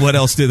 What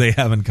else do they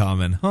have in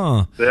common?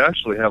 Huh? They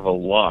actually have a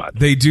lot.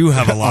 They do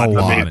have a lot in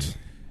common.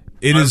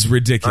 It is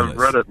ridiculous. I've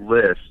read a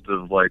list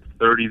of like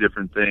 30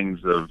 different things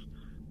of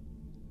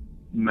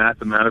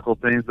mathematical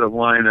things that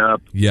line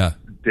up,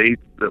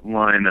 dates that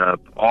line up,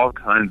 all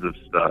kinds of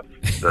stuff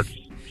that's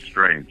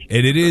strange.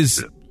 And it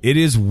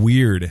is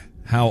weird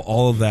how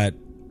all of that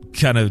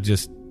kind of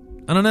just,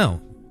 I don't know.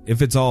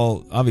 If it's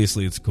all,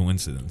 obviously it's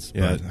coincidence.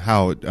 Yeah,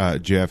 how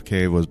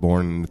JFK was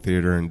born in the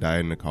theater and died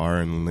in a car,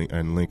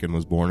 and Lincoln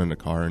was born in a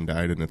car and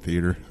died in a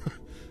theater.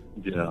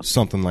 Yeah.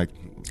 Something like...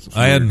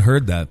 I hadn't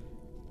heard that.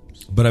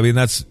 But, I mean,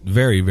 that's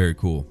very, very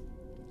cool.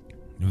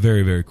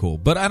 Very, very cool.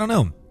 But I don't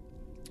know.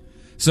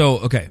 So,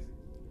 okay.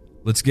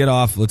 Let's get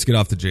off the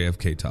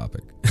JFK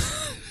topic.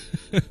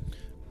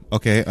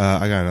 Okay,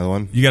 I got another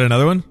one. You got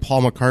another one?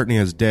 Paul McCartney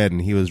is dead,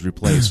 and he was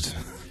replaced.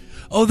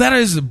 Oh, that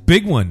is a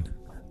big one.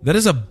 That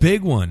is a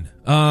big one.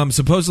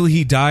 Supposedly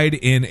he died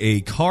in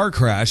a car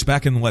crash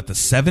back in, the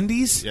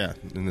 70s? Yeah,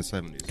 in the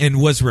 70s.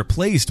 And was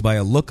replaced by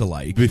a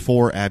lookalike.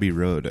 Before Abbey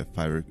Road, if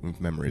I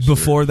memory serves.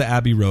 Before the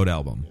Abbey Road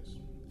album.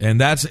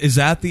 And is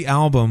that the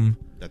album...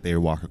 that they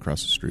walk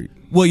across the street.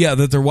 Well, yeah,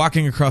 that they're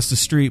walking across the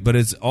street, but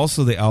it's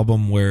also the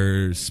album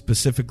where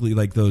specifically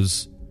like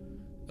those...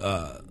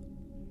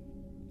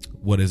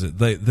 what is it?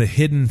 The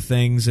hidden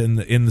things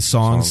in the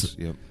songs.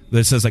 Yep.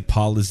 That says like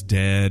Paul is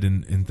dead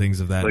and things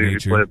of that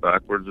nature. You play it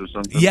backwards or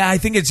something? Yeah, I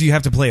think you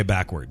have to play it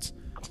backwards.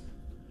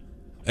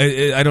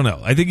 I don't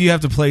know. I think you have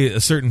to play a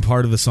certain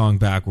part of the song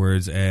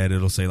backwards, and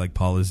it'll say like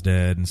Paul is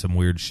dead and some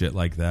weird shit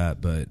like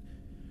that. But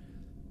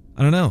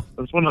I don't know.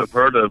 That's one I've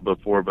heard of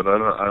before, but I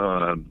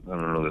don't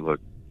really look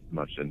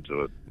much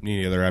into it.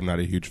 Me neither. I'm not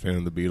a huge fan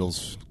of the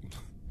Beatles.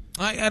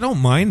 I don't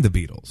mind the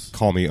Beatles.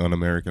 Call me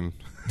un-American.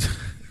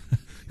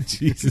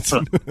 Jesus.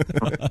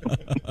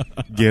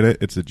 Get it?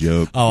 It's a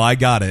joke. Oh, I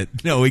got it.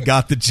 No, we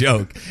got the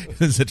joke.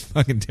 It's a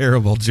fucking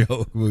terrible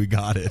joke. We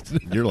got it.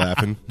 You're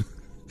laughing.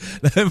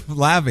 I'm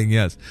laughing,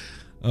 yes.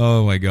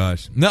 Oh, my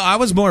gosh. No, I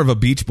was more of a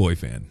Beach Boy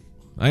fan.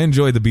 I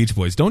enjoy the Beach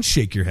Boys. Don't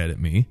shake your head at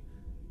me,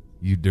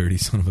 you dirty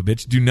son of a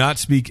bitch. Do not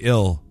speak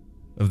ill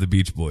of the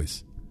Beach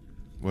Boys.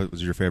 What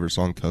was your favorite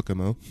song,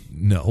 Kokomo?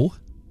 No.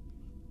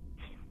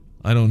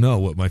 I don't know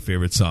what my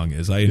favorite song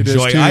is.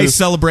 I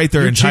celebrate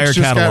their entire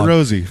catalog.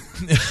 Rosie.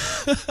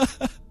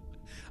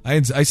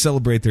 I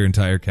celebrate their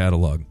entire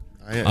catalog.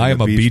 I am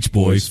a Beach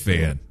Boys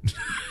fan.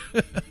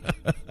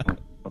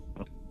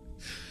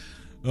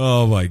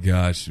 Oh my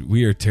gosh,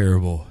 we are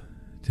terrible,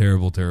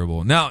 terrible,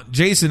 terrible. Now,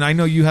 Jason, I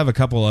know you have a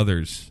couple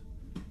others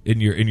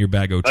in your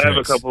bag of tricks. I have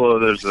a couple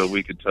others that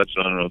we could touch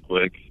on real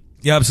quick.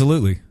 Yeah,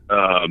 absolutely.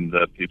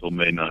 That people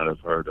may not have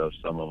heard of.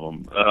 Some of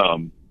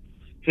them.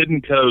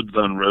 Hidden codes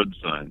on road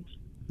signs.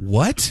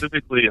 What?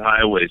 Specifically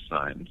highway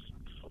signs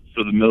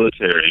for the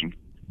military.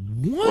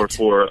 What? Or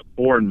for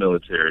foreign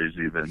militaries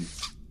even.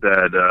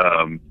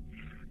 That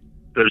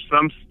there's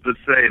some that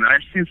say, and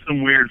I've seen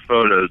some weird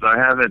photos. I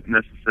haven't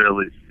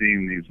necessarily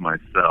seen these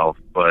myself,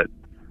 but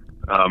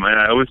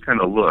I always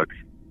kind of look.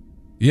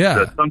 Yeah.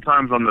 That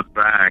sometimes on the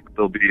back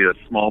there'll be a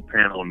small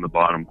panel in the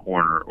bottom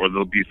corner, or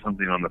there'll be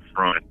something on the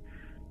front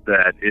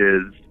that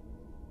is.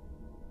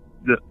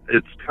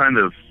 It's kind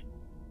of.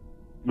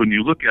 When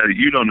you look at it,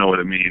 you don't know what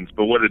it means,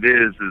 but what it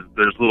is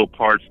there's little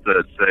parts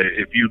that say,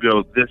 if you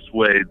go this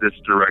way, this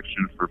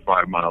direction for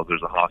 5 miles,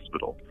 there's a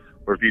hospital.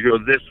 Or if you go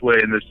this way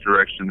in this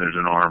direction, there's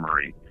an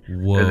armory.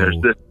 Whoa. And there's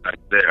this back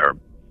there.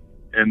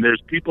 And there's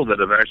people that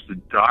have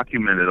actually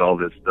documented all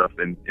this stuff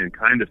and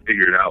kind of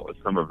figured out what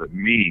some of it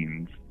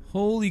means.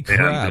 Holy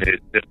crap.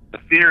 And the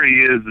theory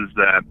is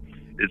that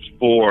it's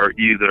for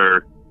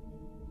either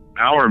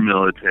our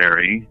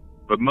military,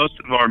 but most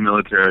of our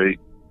military,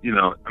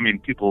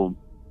 people...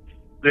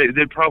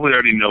 they probably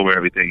already know where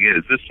everything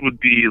is. This would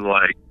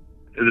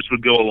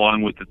go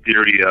along with the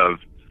theory of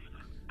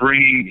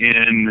bringing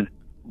in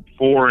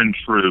foreign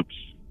troops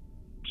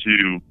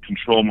to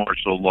control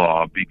martial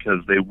law because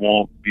they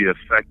won't be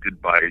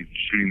affected by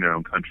shooting their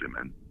own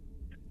countrymen.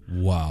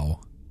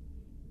 Wow.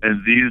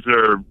 And these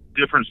are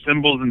different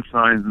symbols and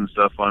signs and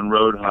stuff on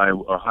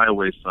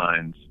highway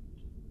signs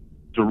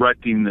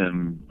directing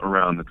them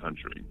around the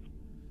country.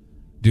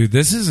 Dude,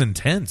 this is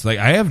intense. Like,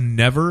 I have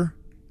never,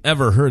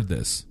 ever heard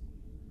this.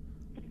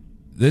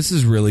 This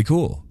is really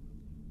cool.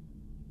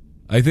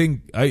 I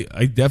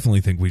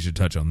definitely think we should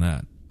touch on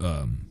that.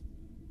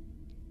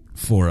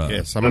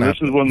 This is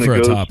one that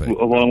goes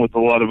along with a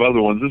lot of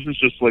other ones. This is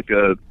just like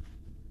a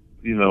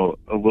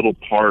little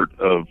part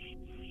of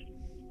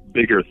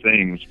bigger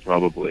things,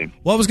 probably.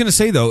 Well, I was going to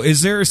say, though,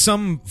 is there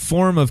some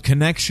form of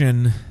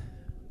connection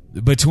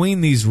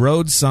between these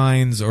road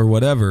signs or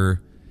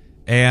whatever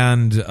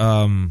and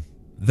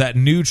that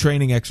new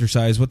training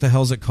exercise? What the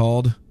hell is it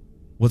called?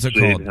 What's it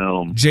called? Jade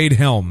Helm. Jade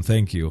Helm,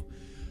 thank you.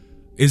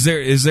 Is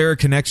there a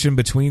connection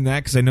between that?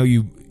 Because I know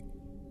you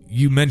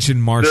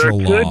mentioned martial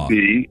law.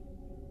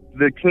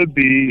 There could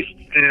be,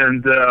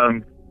 and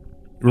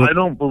I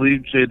don't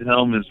believe Jade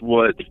Helm is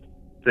what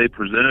they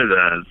present it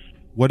as.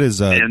 What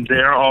is And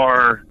there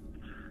are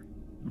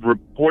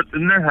reports,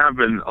 and there have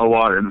been a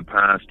lot in the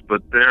past,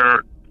 but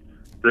there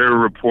are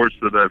reports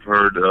that I've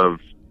heard of.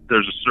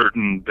 There's a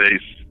certain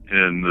base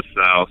in the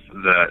south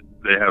that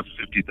they have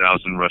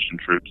 50,000 Russian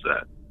troops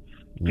at.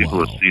 People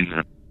have seen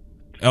it.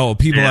 Oh,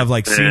 people have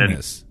seen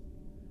this.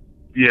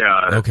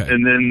 Yeah. Okay.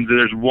 And then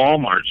there's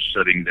Walmart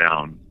shutting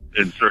down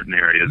in certain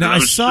areas. Now, I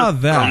saw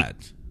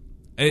that.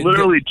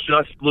 Literally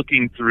just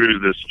looking through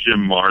this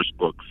Jim Mars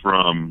book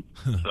from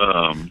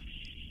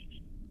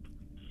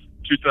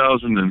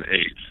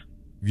 2008.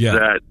 Yeah.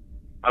 That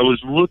I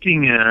was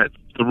looking at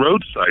the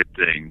roadside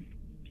thing,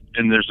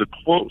 and there's a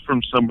quote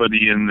from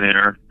somebody in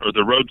there, or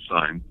the road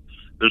sign.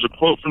 There's a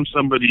quote from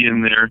somebody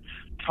in there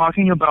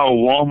talking about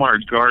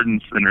Walmart garden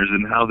centers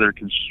and how they're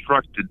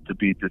constructed to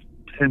be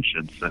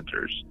detention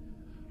centers.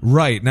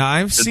 Right. Now,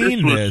 I've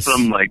seen this. This was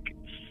from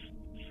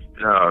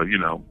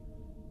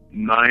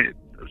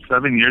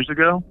 7 years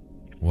ago.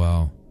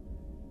 Wow.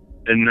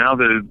 And now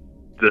there's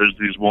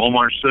these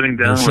Walmarts shutting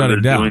down where they're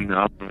doing the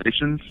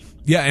operations.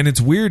 Yeah, and it's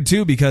weird,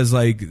 too, because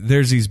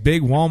there's these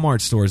big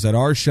Walmart stores that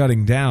are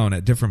shutting down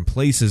at different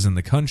places in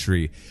the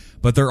country,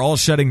 but they're all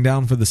shutting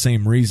down for the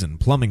same reason,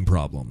 plumbing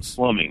problems.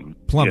 Plumbing.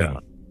 Yeah.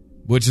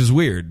 Which is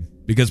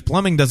weird, because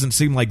plumbing doesn't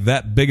seem like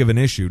that big of an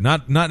issue.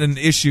 Not an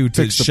issue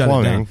to shut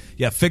it down.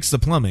 Yeah, fix the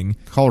plumbing.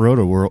 Call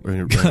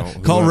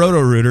Call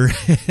Roto-Rooter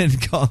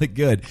and call it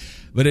good.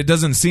 But it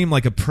doesn't seem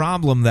like a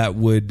problem that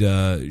would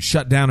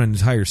shut down an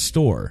entire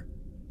store.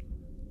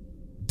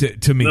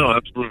 To me. No,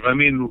 absolutely. I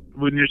mean,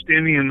 when you're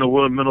standing in the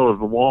middle of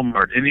the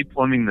Walmart, any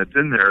plumbing that's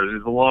in there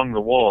is along the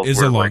walls.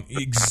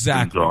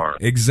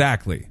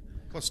 Exactly.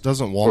 Plus,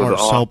 doesn't Walmart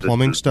sell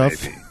plumbing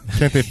stuff? Maybe.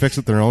 Can't they fix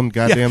it their own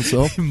goddamn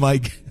self?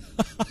 Mike.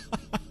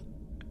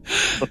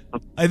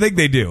 I think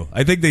they do.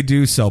 I think they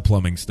do sell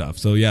plumbing stuff.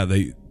 So yeah,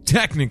 they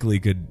technically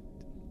could.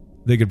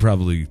 They could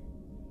probably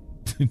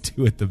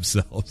do it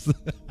themselves.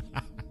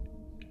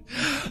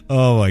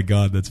 Oh my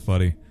god, that's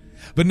funny.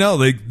 But no,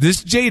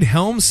 this Jade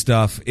Helm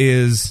stuff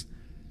is.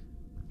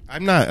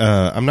 I'm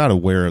not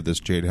aware of this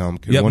Jade Helm.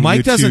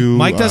 Mike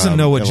doesn't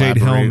know what Jade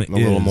Helm is. A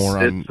little more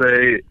on.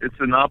 It's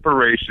an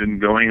operation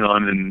going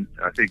on in,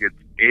 I think it's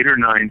 8 or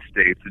 9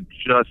 states. It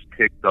just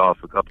kicked off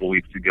a couple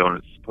weeks ago, and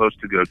it's supposed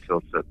to go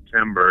till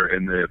September.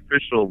 And the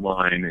official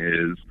line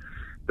is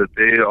that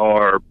they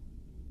are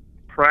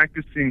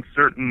practicing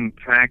certain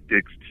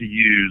tactics to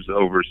use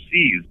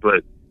overseas,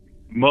 but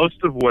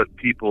most of what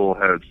people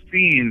have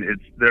seen,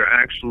 they're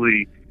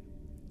actually.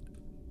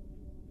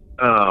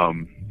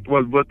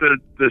 What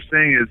they're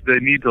saying is they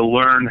need to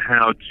learn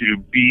how to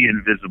be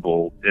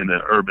invisible in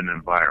an urban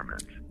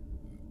environment,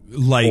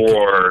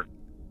 or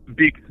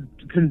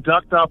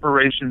conduct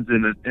operations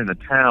in a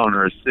town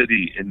or a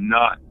city and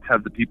not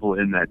have the people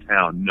in that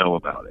town know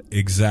about it.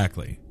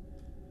 Exactly.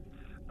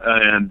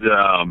 And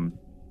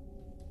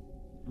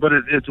but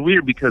it's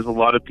weird because a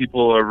lot of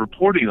people are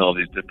reporting all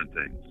these different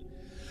things.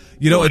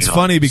 It's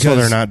funny because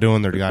they're not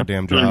doing their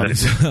goddamn job.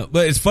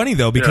 But it's funny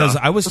though because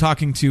I was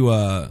talking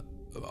to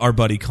our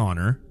buddy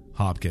Connor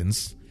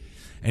Hopkins,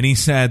 and he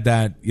said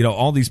that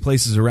all these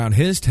places around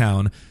his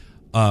town,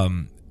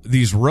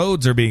 these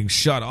roads are being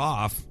shut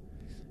off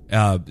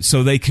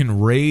so they can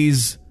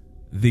raise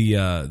the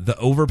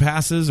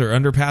overpasses or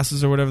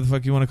underpasses or whatever the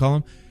fuck you want to call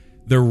them.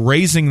 They're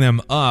raising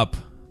them up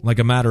like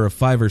a matter of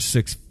 5 or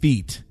 6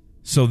 feet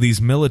so these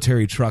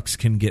military trucks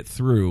can get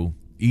through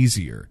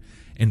easier.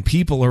 And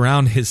people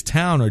around his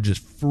town are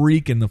just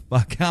freaking the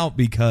fuck out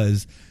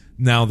because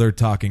now they're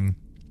talking,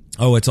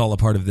 oh, it's all a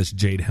part of this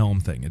Jade Helm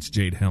thing. It's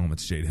Jade Helm.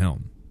 It's Jade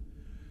Helm.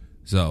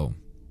 So,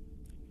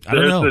 I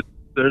don't know.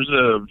 There's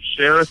a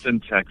sheriff in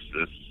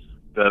Texas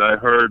that I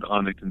heard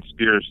on a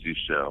conspiracy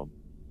show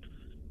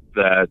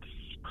that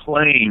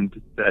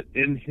claimed that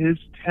in his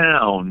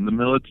town, the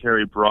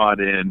military brought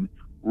in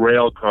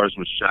rail cars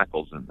with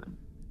shackles in them.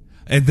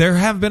 And there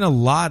have been a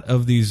lot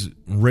of these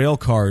rail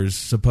cars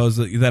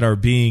supposedly that are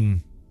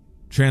being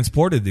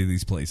transported to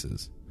these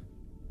places.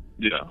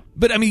 Yeah.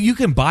 But I mean, you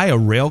can buy a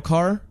rail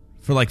car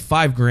for like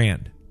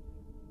 $5,000.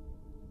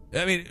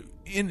 I mean,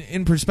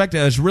 in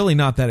perspective, it's really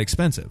not that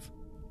expensive,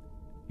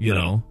 you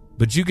know.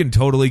 But you can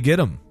totally get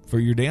them for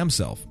your damn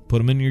self. Put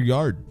them in your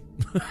yard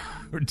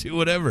or do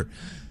whatever.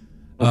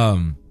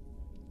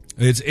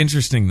 It's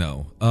interesting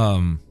though.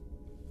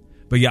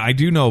 But yeah, I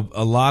do know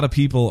a lot of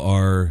people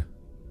are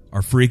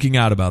freaking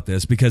out about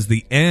this because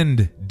the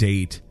end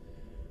date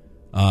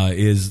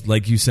is,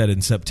 like you said,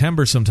 in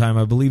September sometime.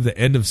 I believe the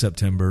end of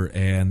September,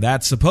 and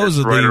that's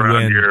supposedly right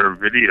around when your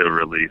video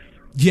release.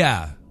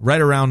 Yeah,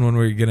 right around when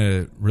we're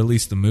gonna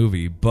release the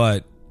movie.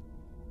 But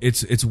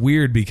it's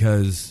weird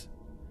because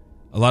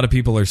a lot of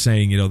people are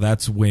saying,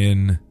 that's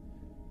when,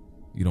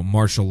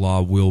 martial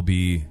law will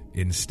be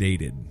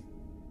instated.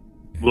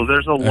 Well,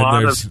 there's a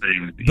lot of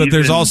things. But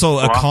there's even also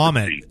a prophecy.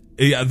 comet.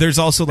 Yeah, there's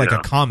also like Yeah.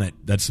 a comet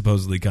that's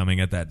supposedly coming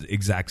at that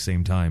exact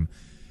same time.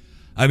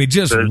 I mean,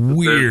 just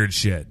weird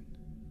shit.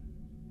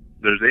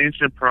 There's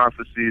ancient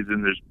prophecies,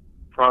 and there's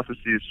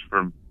prophecies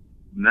from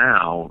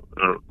now,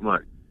 or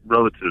like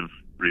relative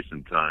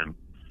recent time,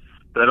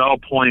 that all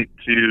point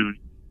to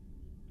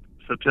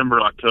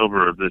September,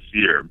 October of this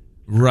year.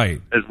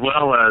 Right. As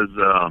well as,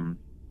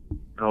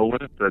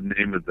 what is the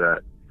name of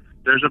that?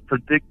 There's a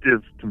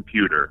predictive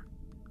computer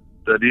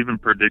that even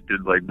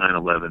predicted like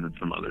 9/11 and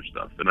some other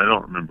stuff, and I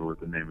don't remember what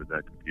the name of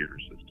that computer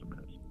system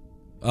is.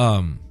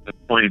 It's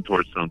pointing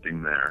towards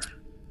something there.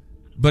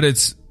 But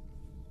it's,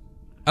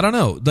 I don't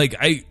know. Like,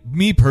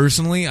 me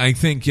personally, I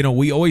think,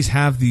 we always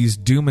have these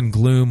doom and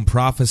gloom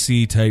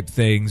prophecy type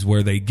things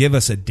where they give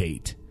us a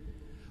date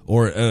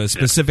or a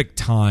specific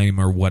time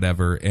or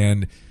whatever.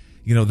 And,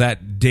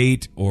 that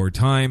date or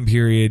time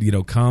period,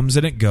 comes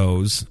and it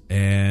goes.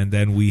 And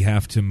then we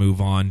have to move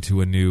on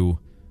to a new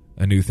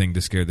thing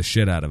to scare the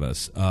shit out of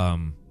us.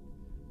 And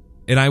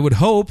I would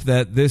hope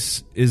that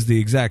this is the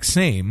exact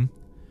same.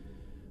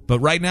 But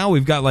right now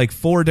we've got like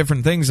 4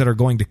 different things that are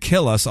going to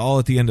kill us all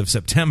at the end of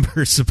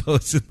September,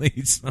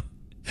 supposedly. So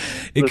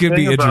it could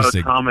be interesting. The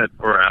thing about a comet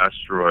or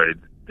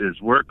asteroid is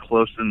we're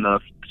close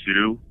enough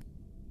to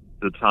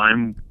the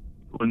time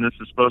when this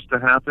is supposed to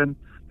happen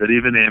that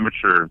even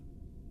amateur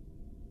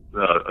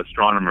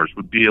astronomers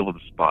would be able to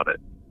spot it,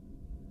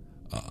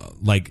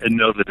 and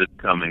know that it's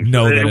coming.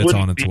 Know So that it's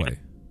on its way.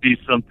 Be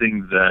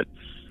something that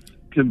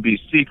can be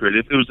secret.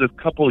 If it was a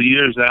couple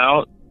years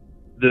out,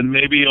 then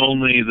maybe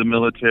only the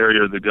military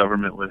or the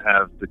government would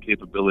have the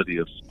capability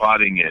of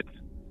spotting it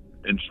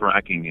and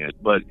tracking it.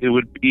 But it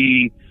would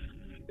be,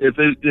 if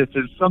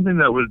it's something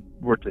that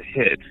were to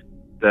hit,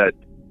 that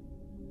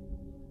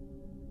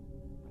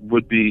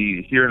would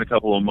be here in a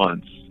couple of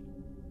months.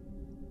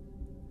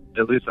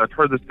 At least I've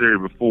heard this theory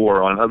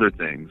before on other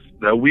things,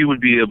 that we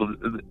would be able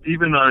to,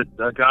 even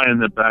a guy in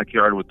the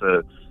backyard with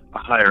a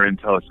higher end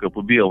telescope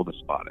would be able to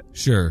spot it.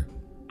 Sure.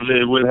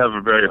 They would have a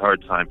very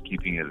hard time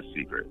keeping it a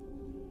secret.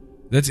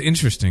 That's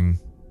interesting.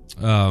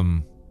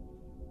 I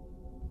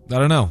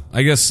don't know.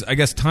 I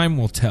guess time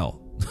will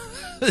tell,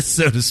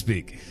 so to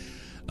speak.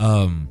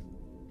 I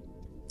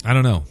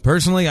don't know.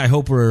 Personally, I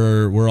hope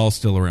we're all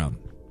still around.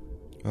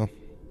 Well,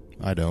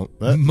 I don't.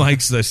 But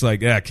Mike's just like,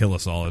 kill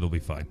us all. It'll be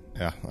fine.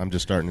 yeah, I'm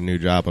just starting a new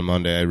job on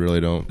Monday. I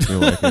really don't feel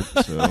like it.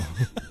 So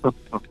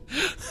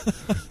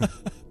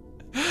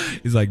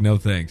he's like, no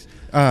thanks.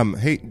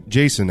 Hey,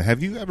 Jason,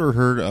 have you ever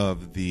heard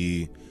of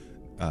the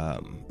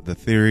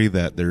theory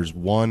that there's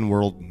one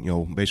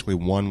world, basically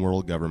one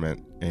world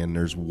government, and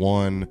there's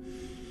one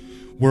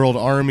world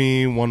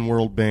army, one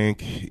world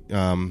bank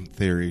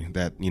theory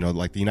that,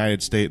 like the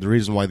United States, the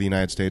reason why the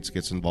United States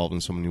gets involved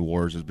in so many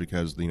wars is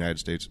because the United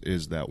States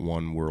is that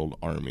one world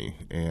army,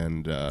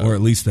 and or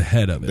at least the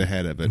head of it. The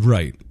head of it.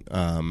 Right.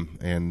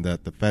 And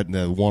that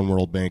the one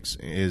world banks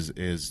is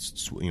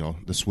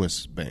the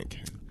Swiss bank.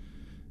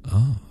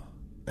 Oh.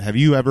 Have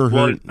you ever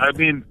heard? Well, I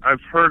mean,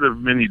 I've heard of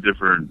many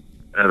different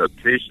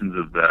adaptations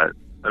of that.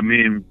 I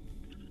mean,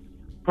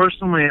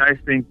 personally, I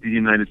think the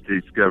United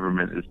States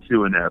government is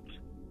too inept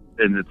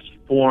in its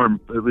form,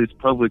 at least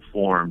public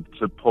form,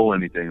 to pull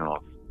anything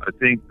off. I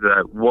think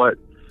that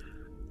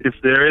if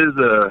there is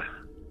a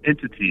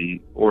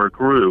entity or a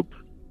group,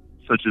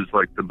 such as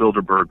like the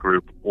Bilderberg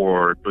Group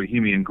or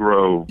Bohemian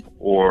Grove,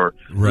 or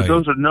right.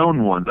 Those are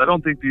known ones. I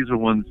don't think these are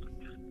ones.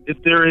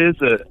 If there is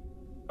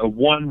a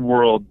one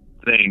world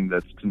thing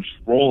that's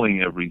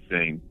controlling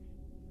everything,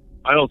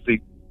 I don't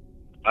think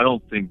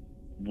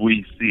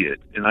we see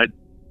it, and I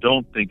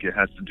don't think it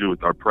has to do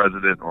with our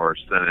president or our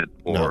Senate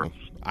or. No,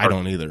 I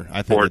don't either.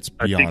 I think it's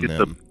beyond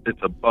them.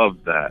 It's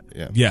above that.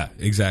 Yeah,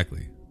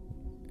 exactly.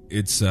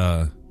 It's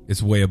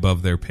way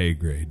above their pay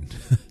grade.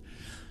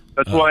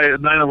 That's why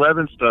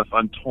 9/11 stuff,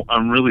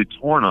 I'm really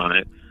torn on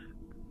it.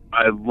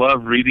 I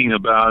love reading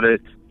about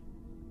it.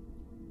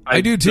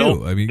 I do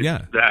too. I mean,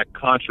 it's that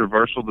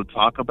controversial to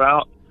talk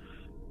about,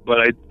 but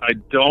I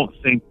don't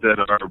think that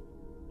our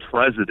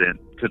president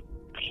could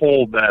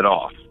pull that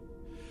off.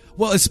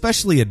 Well,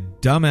 especially a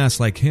dumbass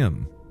like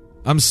him.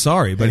 I'm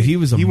sorry, but he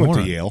was a he moron.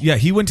 went to Yale. Yeah,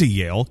 he went to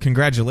Yale.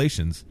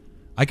 Congratulations.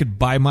 I could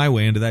buy my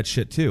way into that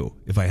shit too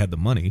if I had the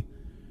money.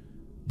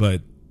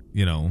 But,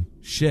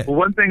 shit. Well,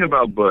 one thing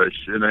about Bush,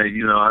 and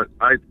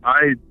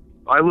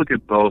I look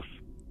at both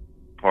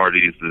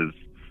parties as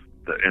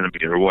the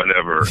enemy or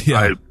whatever. Yeah.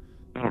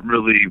 I don't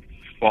really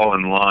fall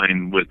in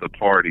line with the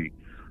party.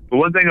 But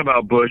one thing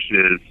about Bush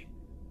is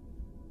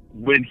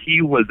when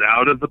he was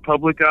out of the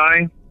public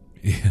eye,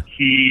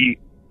 he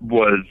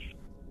was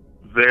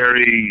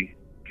very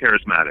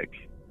charismatic.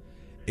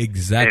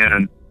 Exactly.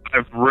 And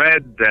I've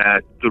read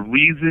that the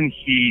reason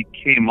he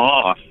came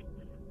off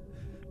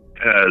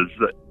as,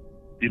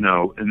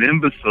 an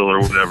imbecile or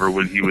whatever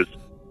when he was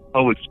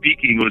public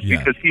speaking was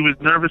because he was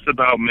nervous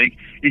about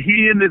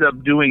he ended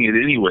up doing it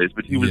anyways,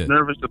 but he was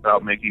nervous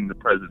about making the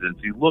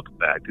presidency look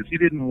bad because he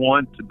didn't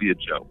want to be a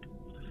joke.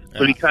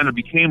 But he kind of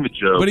became a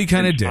joke. But he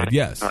kind of did,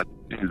 yes. Not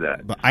do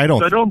that. But I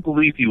don't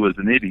believe he was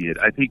an idiot.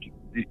 I think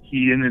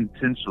he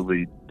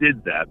unintentionally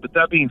did that. But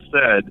that being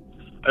said,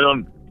 I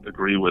don't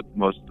agree with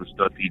most of the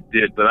stuff he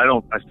did, but I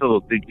still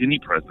don't think any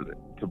president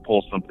could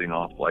pull something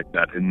off like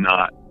that and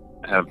not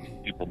have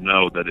people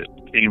know that it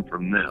came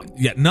from them.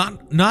 Yeah,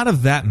 not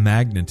of that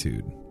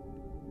magnitude.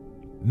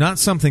 Not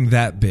something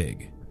that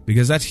big,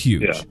 because that's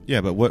huge. Yeah,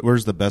 but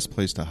where's the best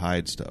place to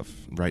hide stuff?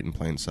 Right in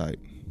plain sight.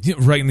 Yeah,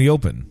 right in the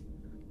open.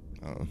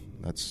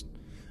 That's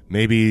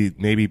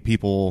maybe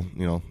people,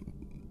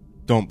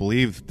 don't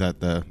believe that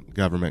the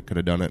government could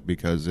have done it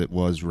because it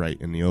was right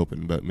in the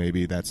open, but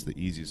maybe that's the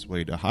easiest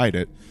way to hide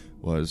it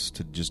was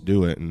to just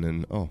do it and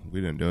then,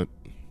 we didn't do it.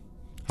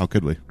 How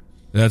could we?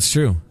 That's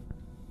true.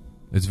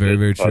 It's very,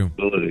 very true.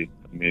 Possibility.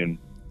 I mean,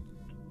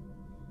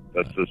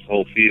 that's this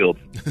whole field.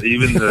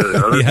 Even the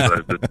other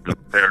side, the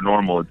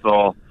paranormal, it's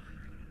all,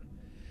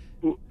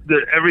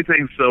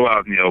 everything's so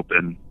out in the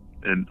open,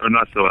 or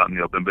not so out in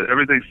the open, but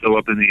everything's so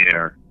up in the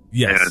air.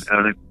 Yes. And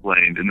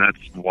unexplained, and that's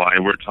why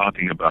we're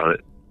talking about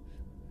it.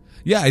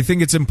 Yeah, I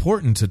think it's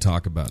important to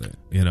talk about it,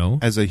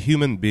 As a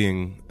human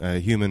being, a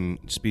human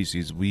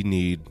species, we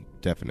need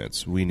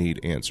definites. We need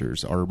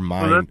answers. Our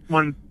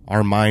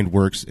mind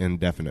works in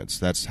definites.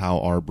 That's how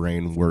our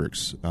brain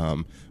works.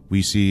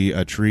 We see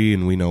a tree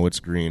and we know it's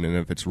green, and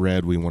if it's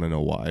red, we want to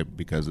know why,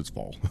 because it's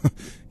fall.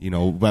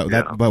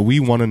 But we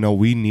want to know.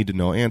 We need to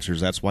know answers.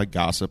 That's why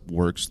gossip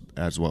works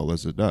as well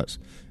as it does.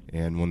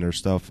 And when there's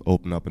stuff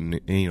open up in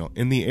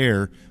the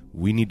air,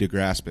 we need to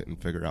grasp it and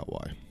figure out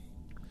why.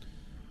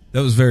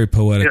 That was very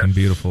poetic and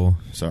beautiful.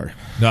 Sorry.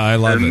 No, I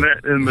love it.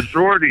 And the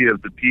majority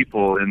of the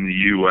people in the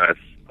U.S.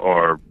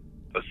 are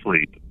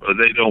asleep, or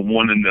they don't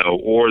want to know,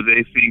 or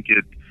they think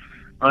it's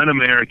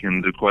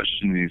un-American to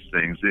question these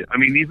things. I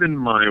mean, even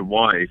my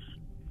wife,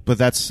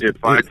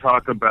 if I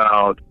talk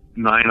about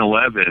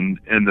 9/11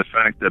 and the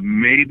fact that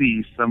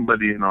maybe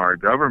somebody in our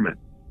government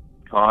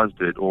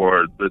caused it,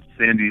 or the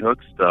Sandy Hook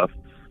stuff,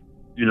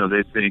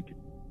 they think,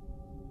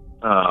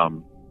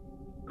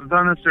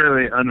 not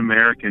necessarily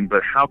un-American,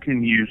 but how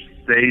can you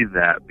say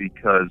that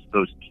because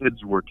those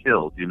kids were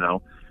killed,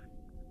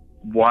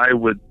 Why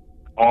would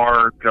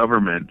our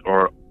government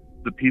or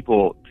the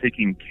people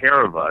taking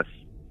care of us,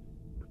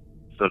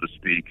 so to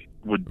speak,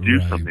 would do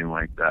something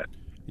like that?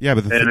 Yeah,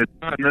 but it's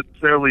not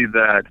necessarily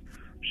that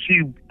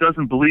she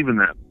doesn't believe in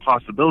that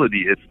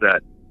possibility. It's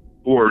that,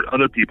 or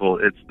other people,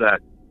 it's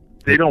that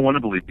they don't want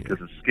to believe because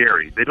it's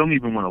scary. They don't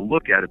even want to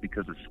look at it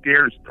because it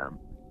scares them.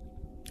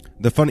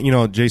 The funny,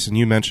 Jason,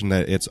 you mentioned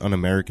that it's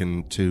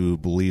un-American to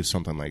believe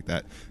something like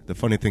that. The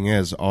funny thing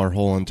is, our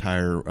whole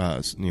entire,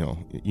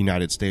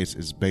 United States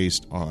is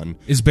based on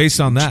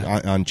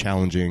that, on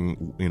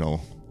challenging,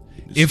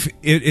 If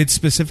it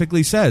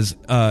specifically says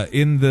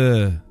in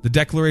the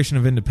Declaration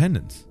of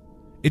Independence,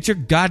 it's your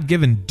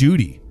God-given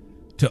duty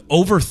to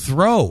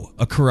overthrow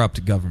a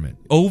corrupt government,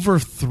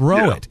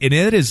 overthrow it, and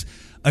it is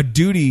a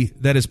duty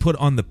that is put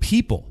on the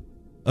people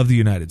of the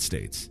United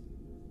States.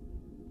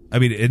 I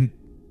mean, and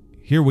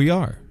here we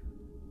are.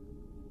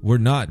 We're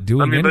not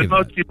doing any of that. But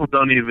most people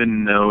don't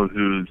even know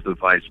who the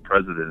vice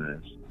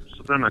president is,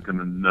 so they're not going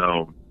to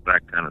know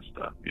that kind of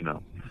stuff,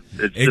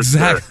 It's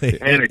exactly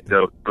just an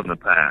anecdote from the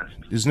past.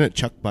 Isn't it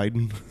Chuck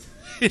Biden?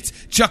 It's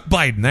Chuck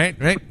Biden,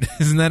 right?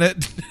 Isn't that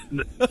it?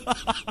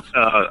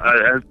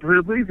 I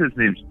believe his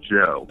name's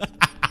Joe.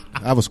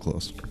 I was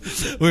close.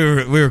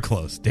 We were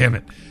close. Damn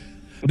it.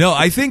 No,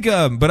 I think,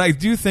 but I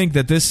do think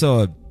that this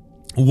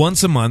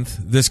once a month,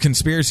 this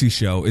conspiracy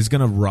show is going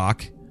to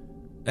rock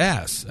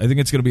ass. I think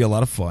it's going to be a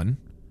lot of fun.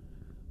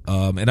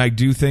 And I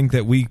do think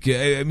that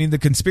the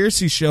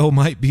conspiracy show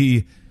might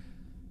be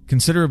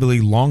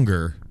considerably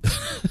longer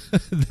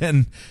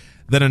than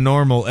a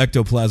normal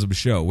Ectoplasm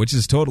show, which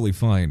is totally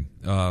fine.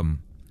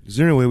 Is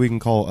there any way we can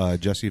call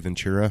Jesse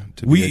Ventura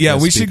to be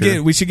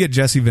we should get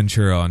Jesse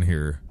Ventura on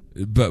here,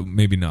 but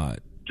maybe not.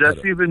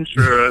 Jesse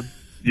Ventura,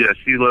 yes,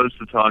 he loves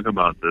to talk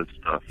about this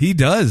stuff. He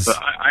does.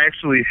 But I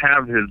actually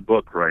have his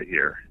book right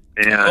here.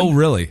 And oh,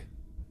 really?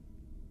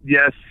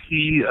 Yes,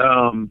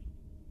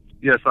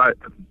 I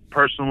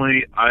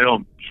personally, I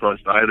don't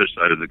trust either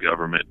side of the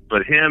government,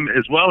 but him,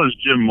 as well as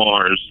Jim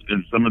Mars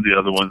and some of the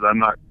other ones, I'm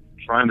not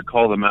trying to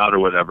call them out or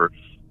whatever,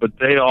 but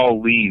they all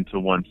lean to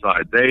one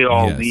side. They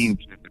all Yes. lean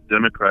to the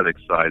Democratic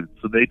side,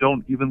 so they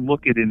don't even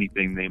look at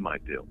anything they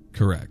might do.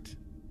 Correct.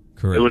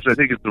 Which I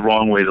think is the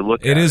wrong way to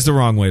look at it. It is the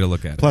wrong way to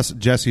look at it. Plus,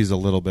 Jesse's a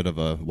little bit of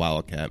a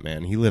wildcat,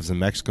 man. He lives in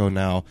Mexico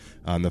now.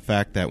 The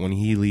fact that when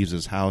he leaves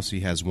his house, he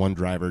has one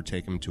driver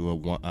take him to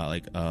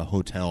a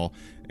hotel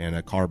and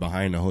a car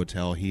behind the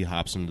hotel. He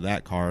hops into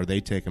that car. They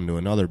take him to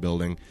another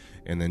building,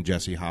 and then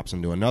Jesse hops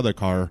into another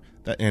car.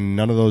 And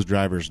none of those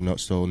drivers know,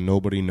 so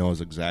nobody knows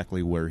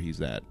exactly where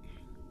he's at.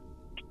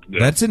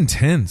 Yeah. That's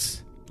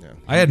intense. Yeah.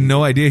 I had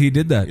no idea he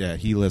did that. Yeah,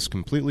 he lives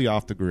completely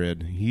off the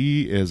grid.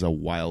 He is a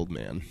wild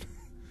man.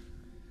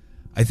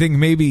 I think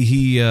maybe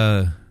he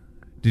did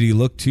he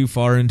look too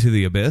far into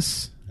the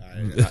abyss?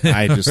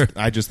 I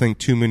just think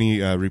too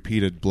many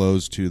repeated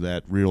blows to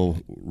that real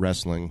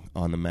wrestling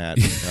on the mat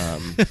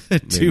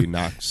maybe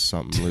knocks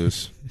something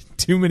loose.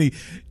 Too many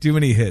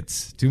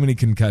hits, too many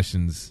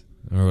concussions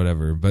or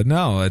whatever. But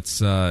no, it's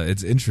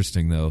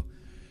interesting though.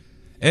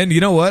 And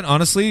you know what?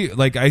 Honestly,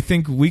 like I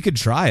think we could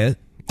try it.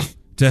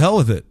 To hell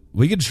with it.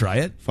 We could try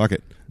it. Fuck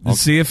it. And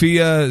see if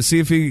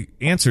he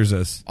answers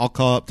us. I'll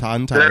call up Todd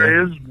and Tyler.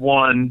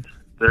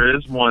 There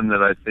is one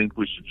that I think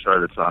we should try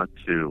to talk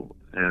to,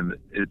 and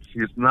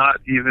he's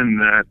not even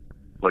that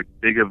like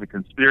big of a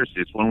conspiracy.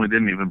 It's one we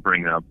didn't even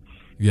bring up.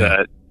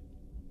 Yeah.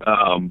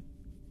 That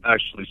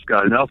actually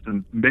Scott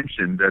Nelson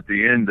mentioned at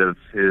the end of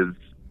his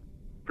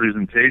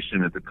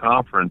presentation at the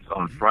conference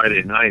on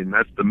Friday night, and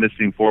that's the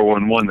missing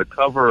 411, the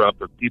cover up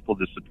of people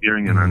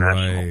disappearing in our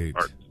national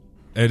parks.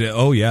 And,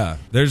 oh yeah,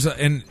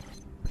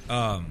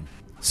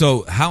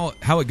 so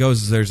how it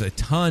goes is there's a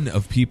ton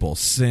of people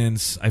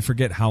since I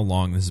forget how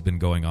long this has been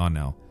going on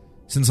now,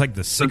 since like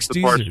the 60s. Since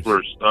the parks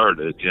were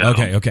started, yeah.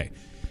 Okay.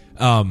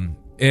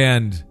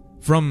 And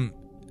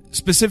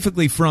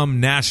specifically from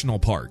national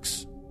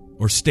parks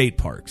or state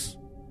parks,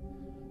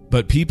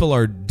 but people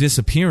are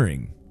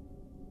disappearing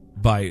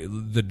by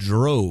the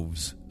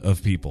droves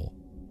of people,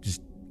 just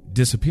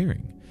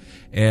disappearing,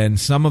 and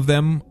some of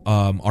them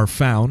are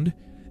found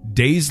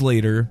days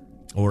later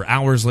or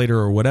hours later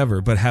or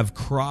whatever, but have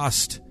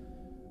crossed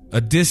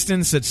a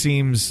distance that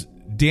seems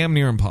damn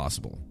near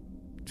impossible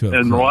to have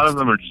and crossed. A lot of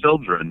them are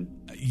children.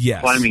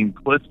 Yes. Climbing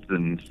cliffs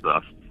and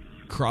stuff.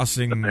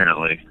 Crossing,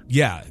 apparently.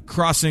 Yeah,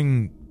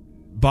 crossing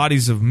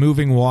bodies of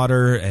moving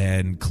water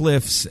and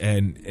cliffs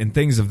and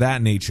things of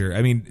that nature.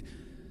 I mean,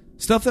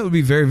 stuff that would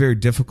be very, very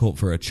difficult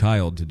for a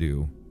child to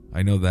do.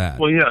 I know that.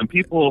 Well, yeah, and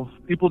people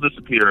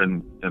disappear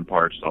in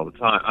parks all the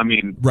time. I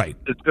mean, right.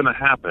 It's going to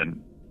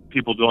happen.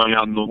 People going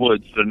out in the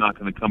woods, they're not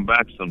going to come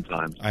back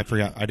sometimes. I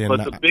forgot. I didn't.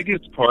 But the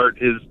biggest part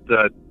is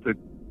that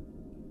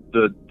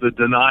the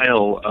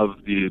denial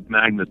of the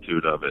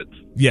magnitude of it.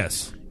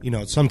 Yes. You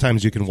know,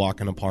 sometimes you can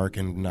walk in a park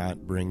and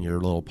not bring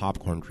your little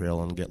popcorn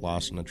trail and get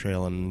lost in the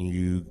trail, and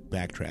you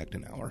backtracked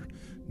an hour.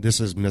 This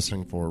is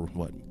missing for,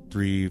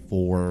 3,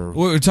 4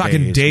 We're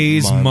talking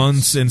days,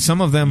 months, and some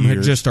of them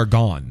years. just are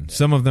gone.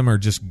 Some of them are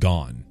just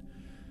gone.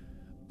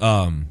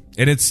 And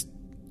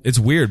it's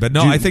weird, but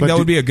no, I think that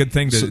would be a good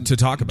thing to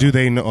talk about. Do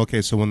they know?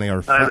 Okay, so when they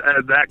are...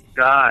 that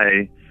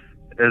guy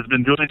has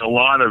been doing a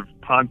lot of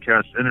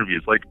podcast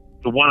interviews. Like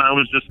the one I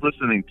was just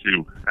listening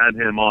to had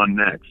him on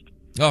next.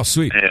 Oh,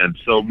 sweet. And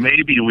so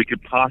maybe we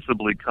could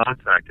possibly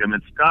contact him.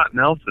 And Scott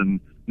Nelson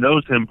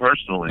knows him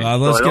personally.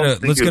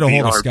 Let's get a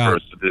hold of Scott. For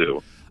us to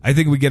do. I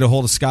think we get a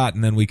hold of Scott,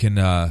 and then we can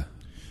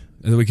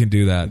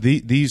do that.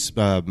 These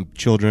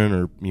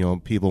children or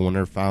people, when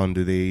they're found,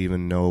 do they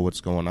even know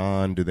what's going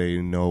on? Do they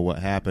know what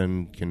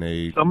happened? Can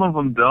they? Some of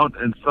them don't,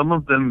 and some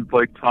of them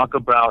talk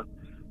about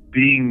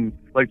being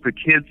like the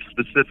kids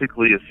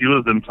specifically. A few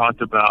of them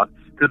talked about,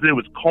 because it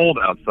was cold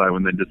outside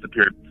when they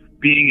disappeared,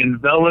 being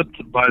enveloped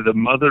by the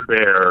mother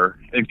bear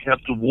and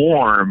kept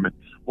warm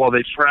while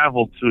they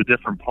traveled to a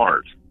different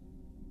part.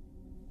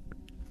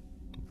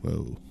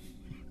 Whoa.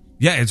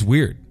 Yeah, it's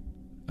weird.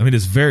 I mean,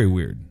 it's very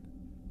weird.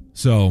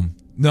 So,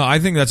 no, I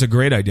think that's a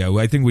great idea.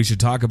 I think we should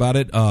talk about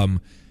it.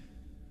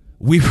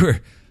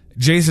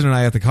 Jason and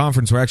I at the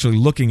conference were actually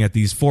looking at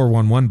these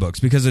 411 books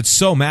because it's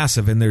so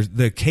massive and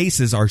the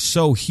cases are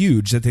so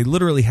huge that they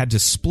literally had to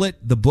split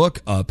the book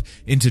up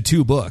into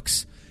 2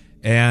 books.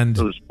 And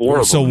so there's 4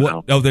 of them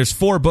now. Oh, there's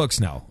 4 books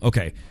now.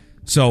 Okay.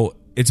 So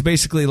it's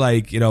basically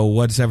like,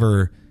 what's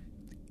ever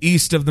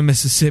east of the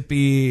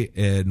Mississippi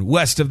and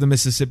west of the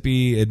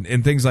Mississippi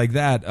and things like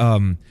that.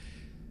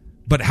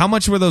 But how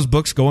much were those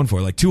books going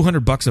for? Like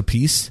 $200 a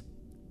piece?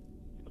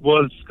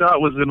 Well,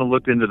 Scott was going to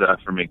look into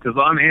that for me because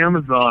on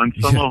Amazon,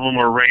 some of them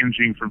are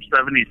ranging from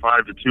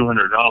 $75 to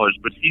 $200.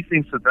 But he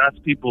thinks that's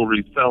people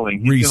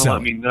reselling. He's going to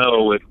let me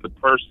know if the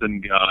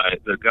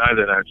guy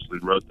that actually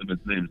wrote them, his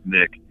name's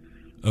Nick.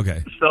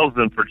 Okay. Sells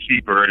them for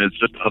cheaper, and it's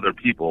just other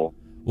people.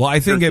 Well,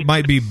 I think it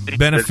might be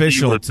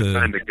beneficial to the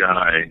kind of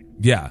guy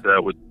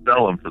that would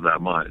sell them for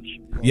that much.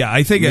 Yeah,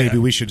 I think maybe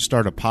we should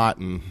start a pot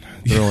and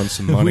throw in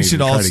some money. We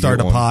should all start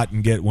a pot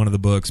and get one of the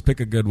books. Pick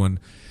a good one.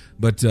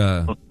 But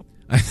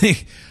I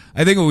think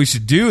what we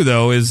should do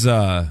though is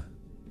I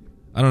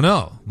don't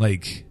know.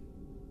 Like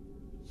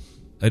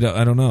I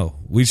don't know.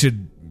 We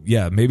should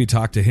maybe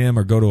talk to him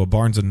or go to a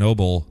Barnes &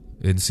 Noble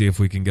and see if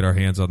we can get our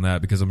hands on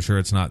that, because I'm sure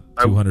it's not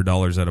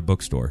 $200 at a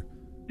bookstore.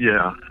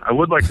 Yeah, I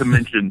would like to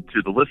mention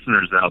to the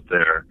listeners out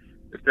there,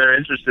 if they're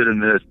interested in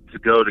this, to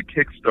go to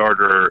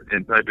Kickstarter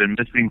and type in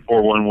Missing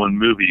 411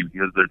 movie,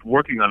 because they're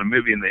working on a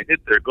movie and they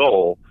hit their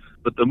goal.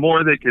 But the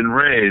more they can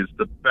raise,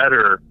 the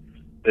better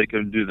they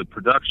can do the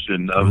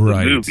production of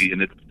the movie,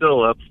 and it's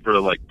still up for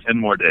like 10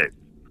 more days.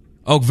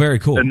 Oh, very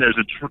cool. And there's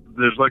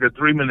like a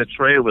 3-minute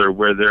trailer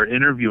where they're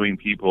interviewing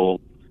people,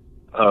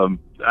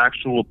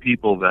 actual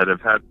people that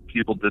have had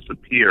people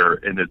disappear,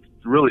 and it's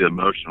really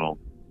emotional.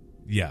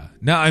 Yeah.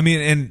 No, I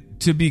mean, and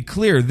to be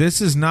clear, this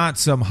is not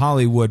some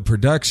Hollywood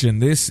production.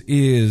 This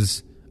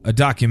is a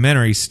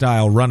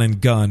documentary-style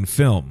run-and-gun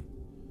film.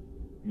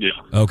 Yeah.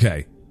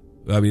 Okay.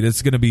 I mean,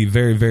 it's going to be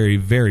very, very,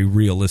 very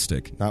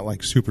realistic. Not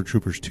like Super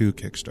Troopers 2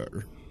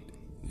 Kickstarter.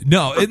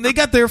 No, and they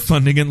got their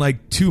funding in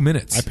like 2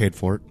 minutes. I paid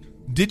for it.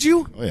 Did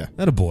you? Oh, yeah.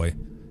 Attaboy.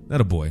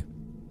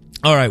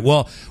 All right,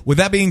 well, with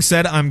that being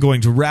said, I'm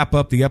going to wrap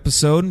up the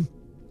episode.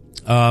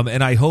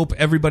 And I hope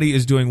everybody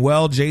is doing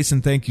well.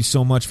 Jason, thank you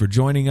so much for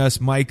joining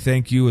us. Mike,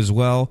 thank you as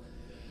well.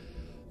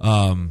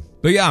 But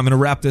yeah, I'm going to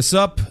wrap this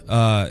up.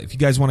 If you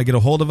guys want to get a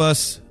hold of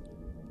us,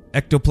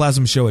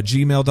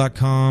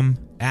 ectoplasmshow@gmail.com,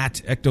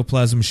 at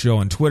Ectoplasm Show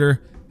on Twitter,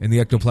 and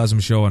the Ectoplasm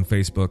Show on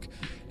Facebook.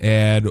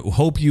 And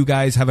hope you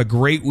guys have a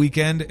great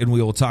weekend, and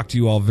we will talk to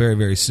you all very,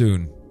 very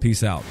soon.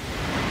 Peace out.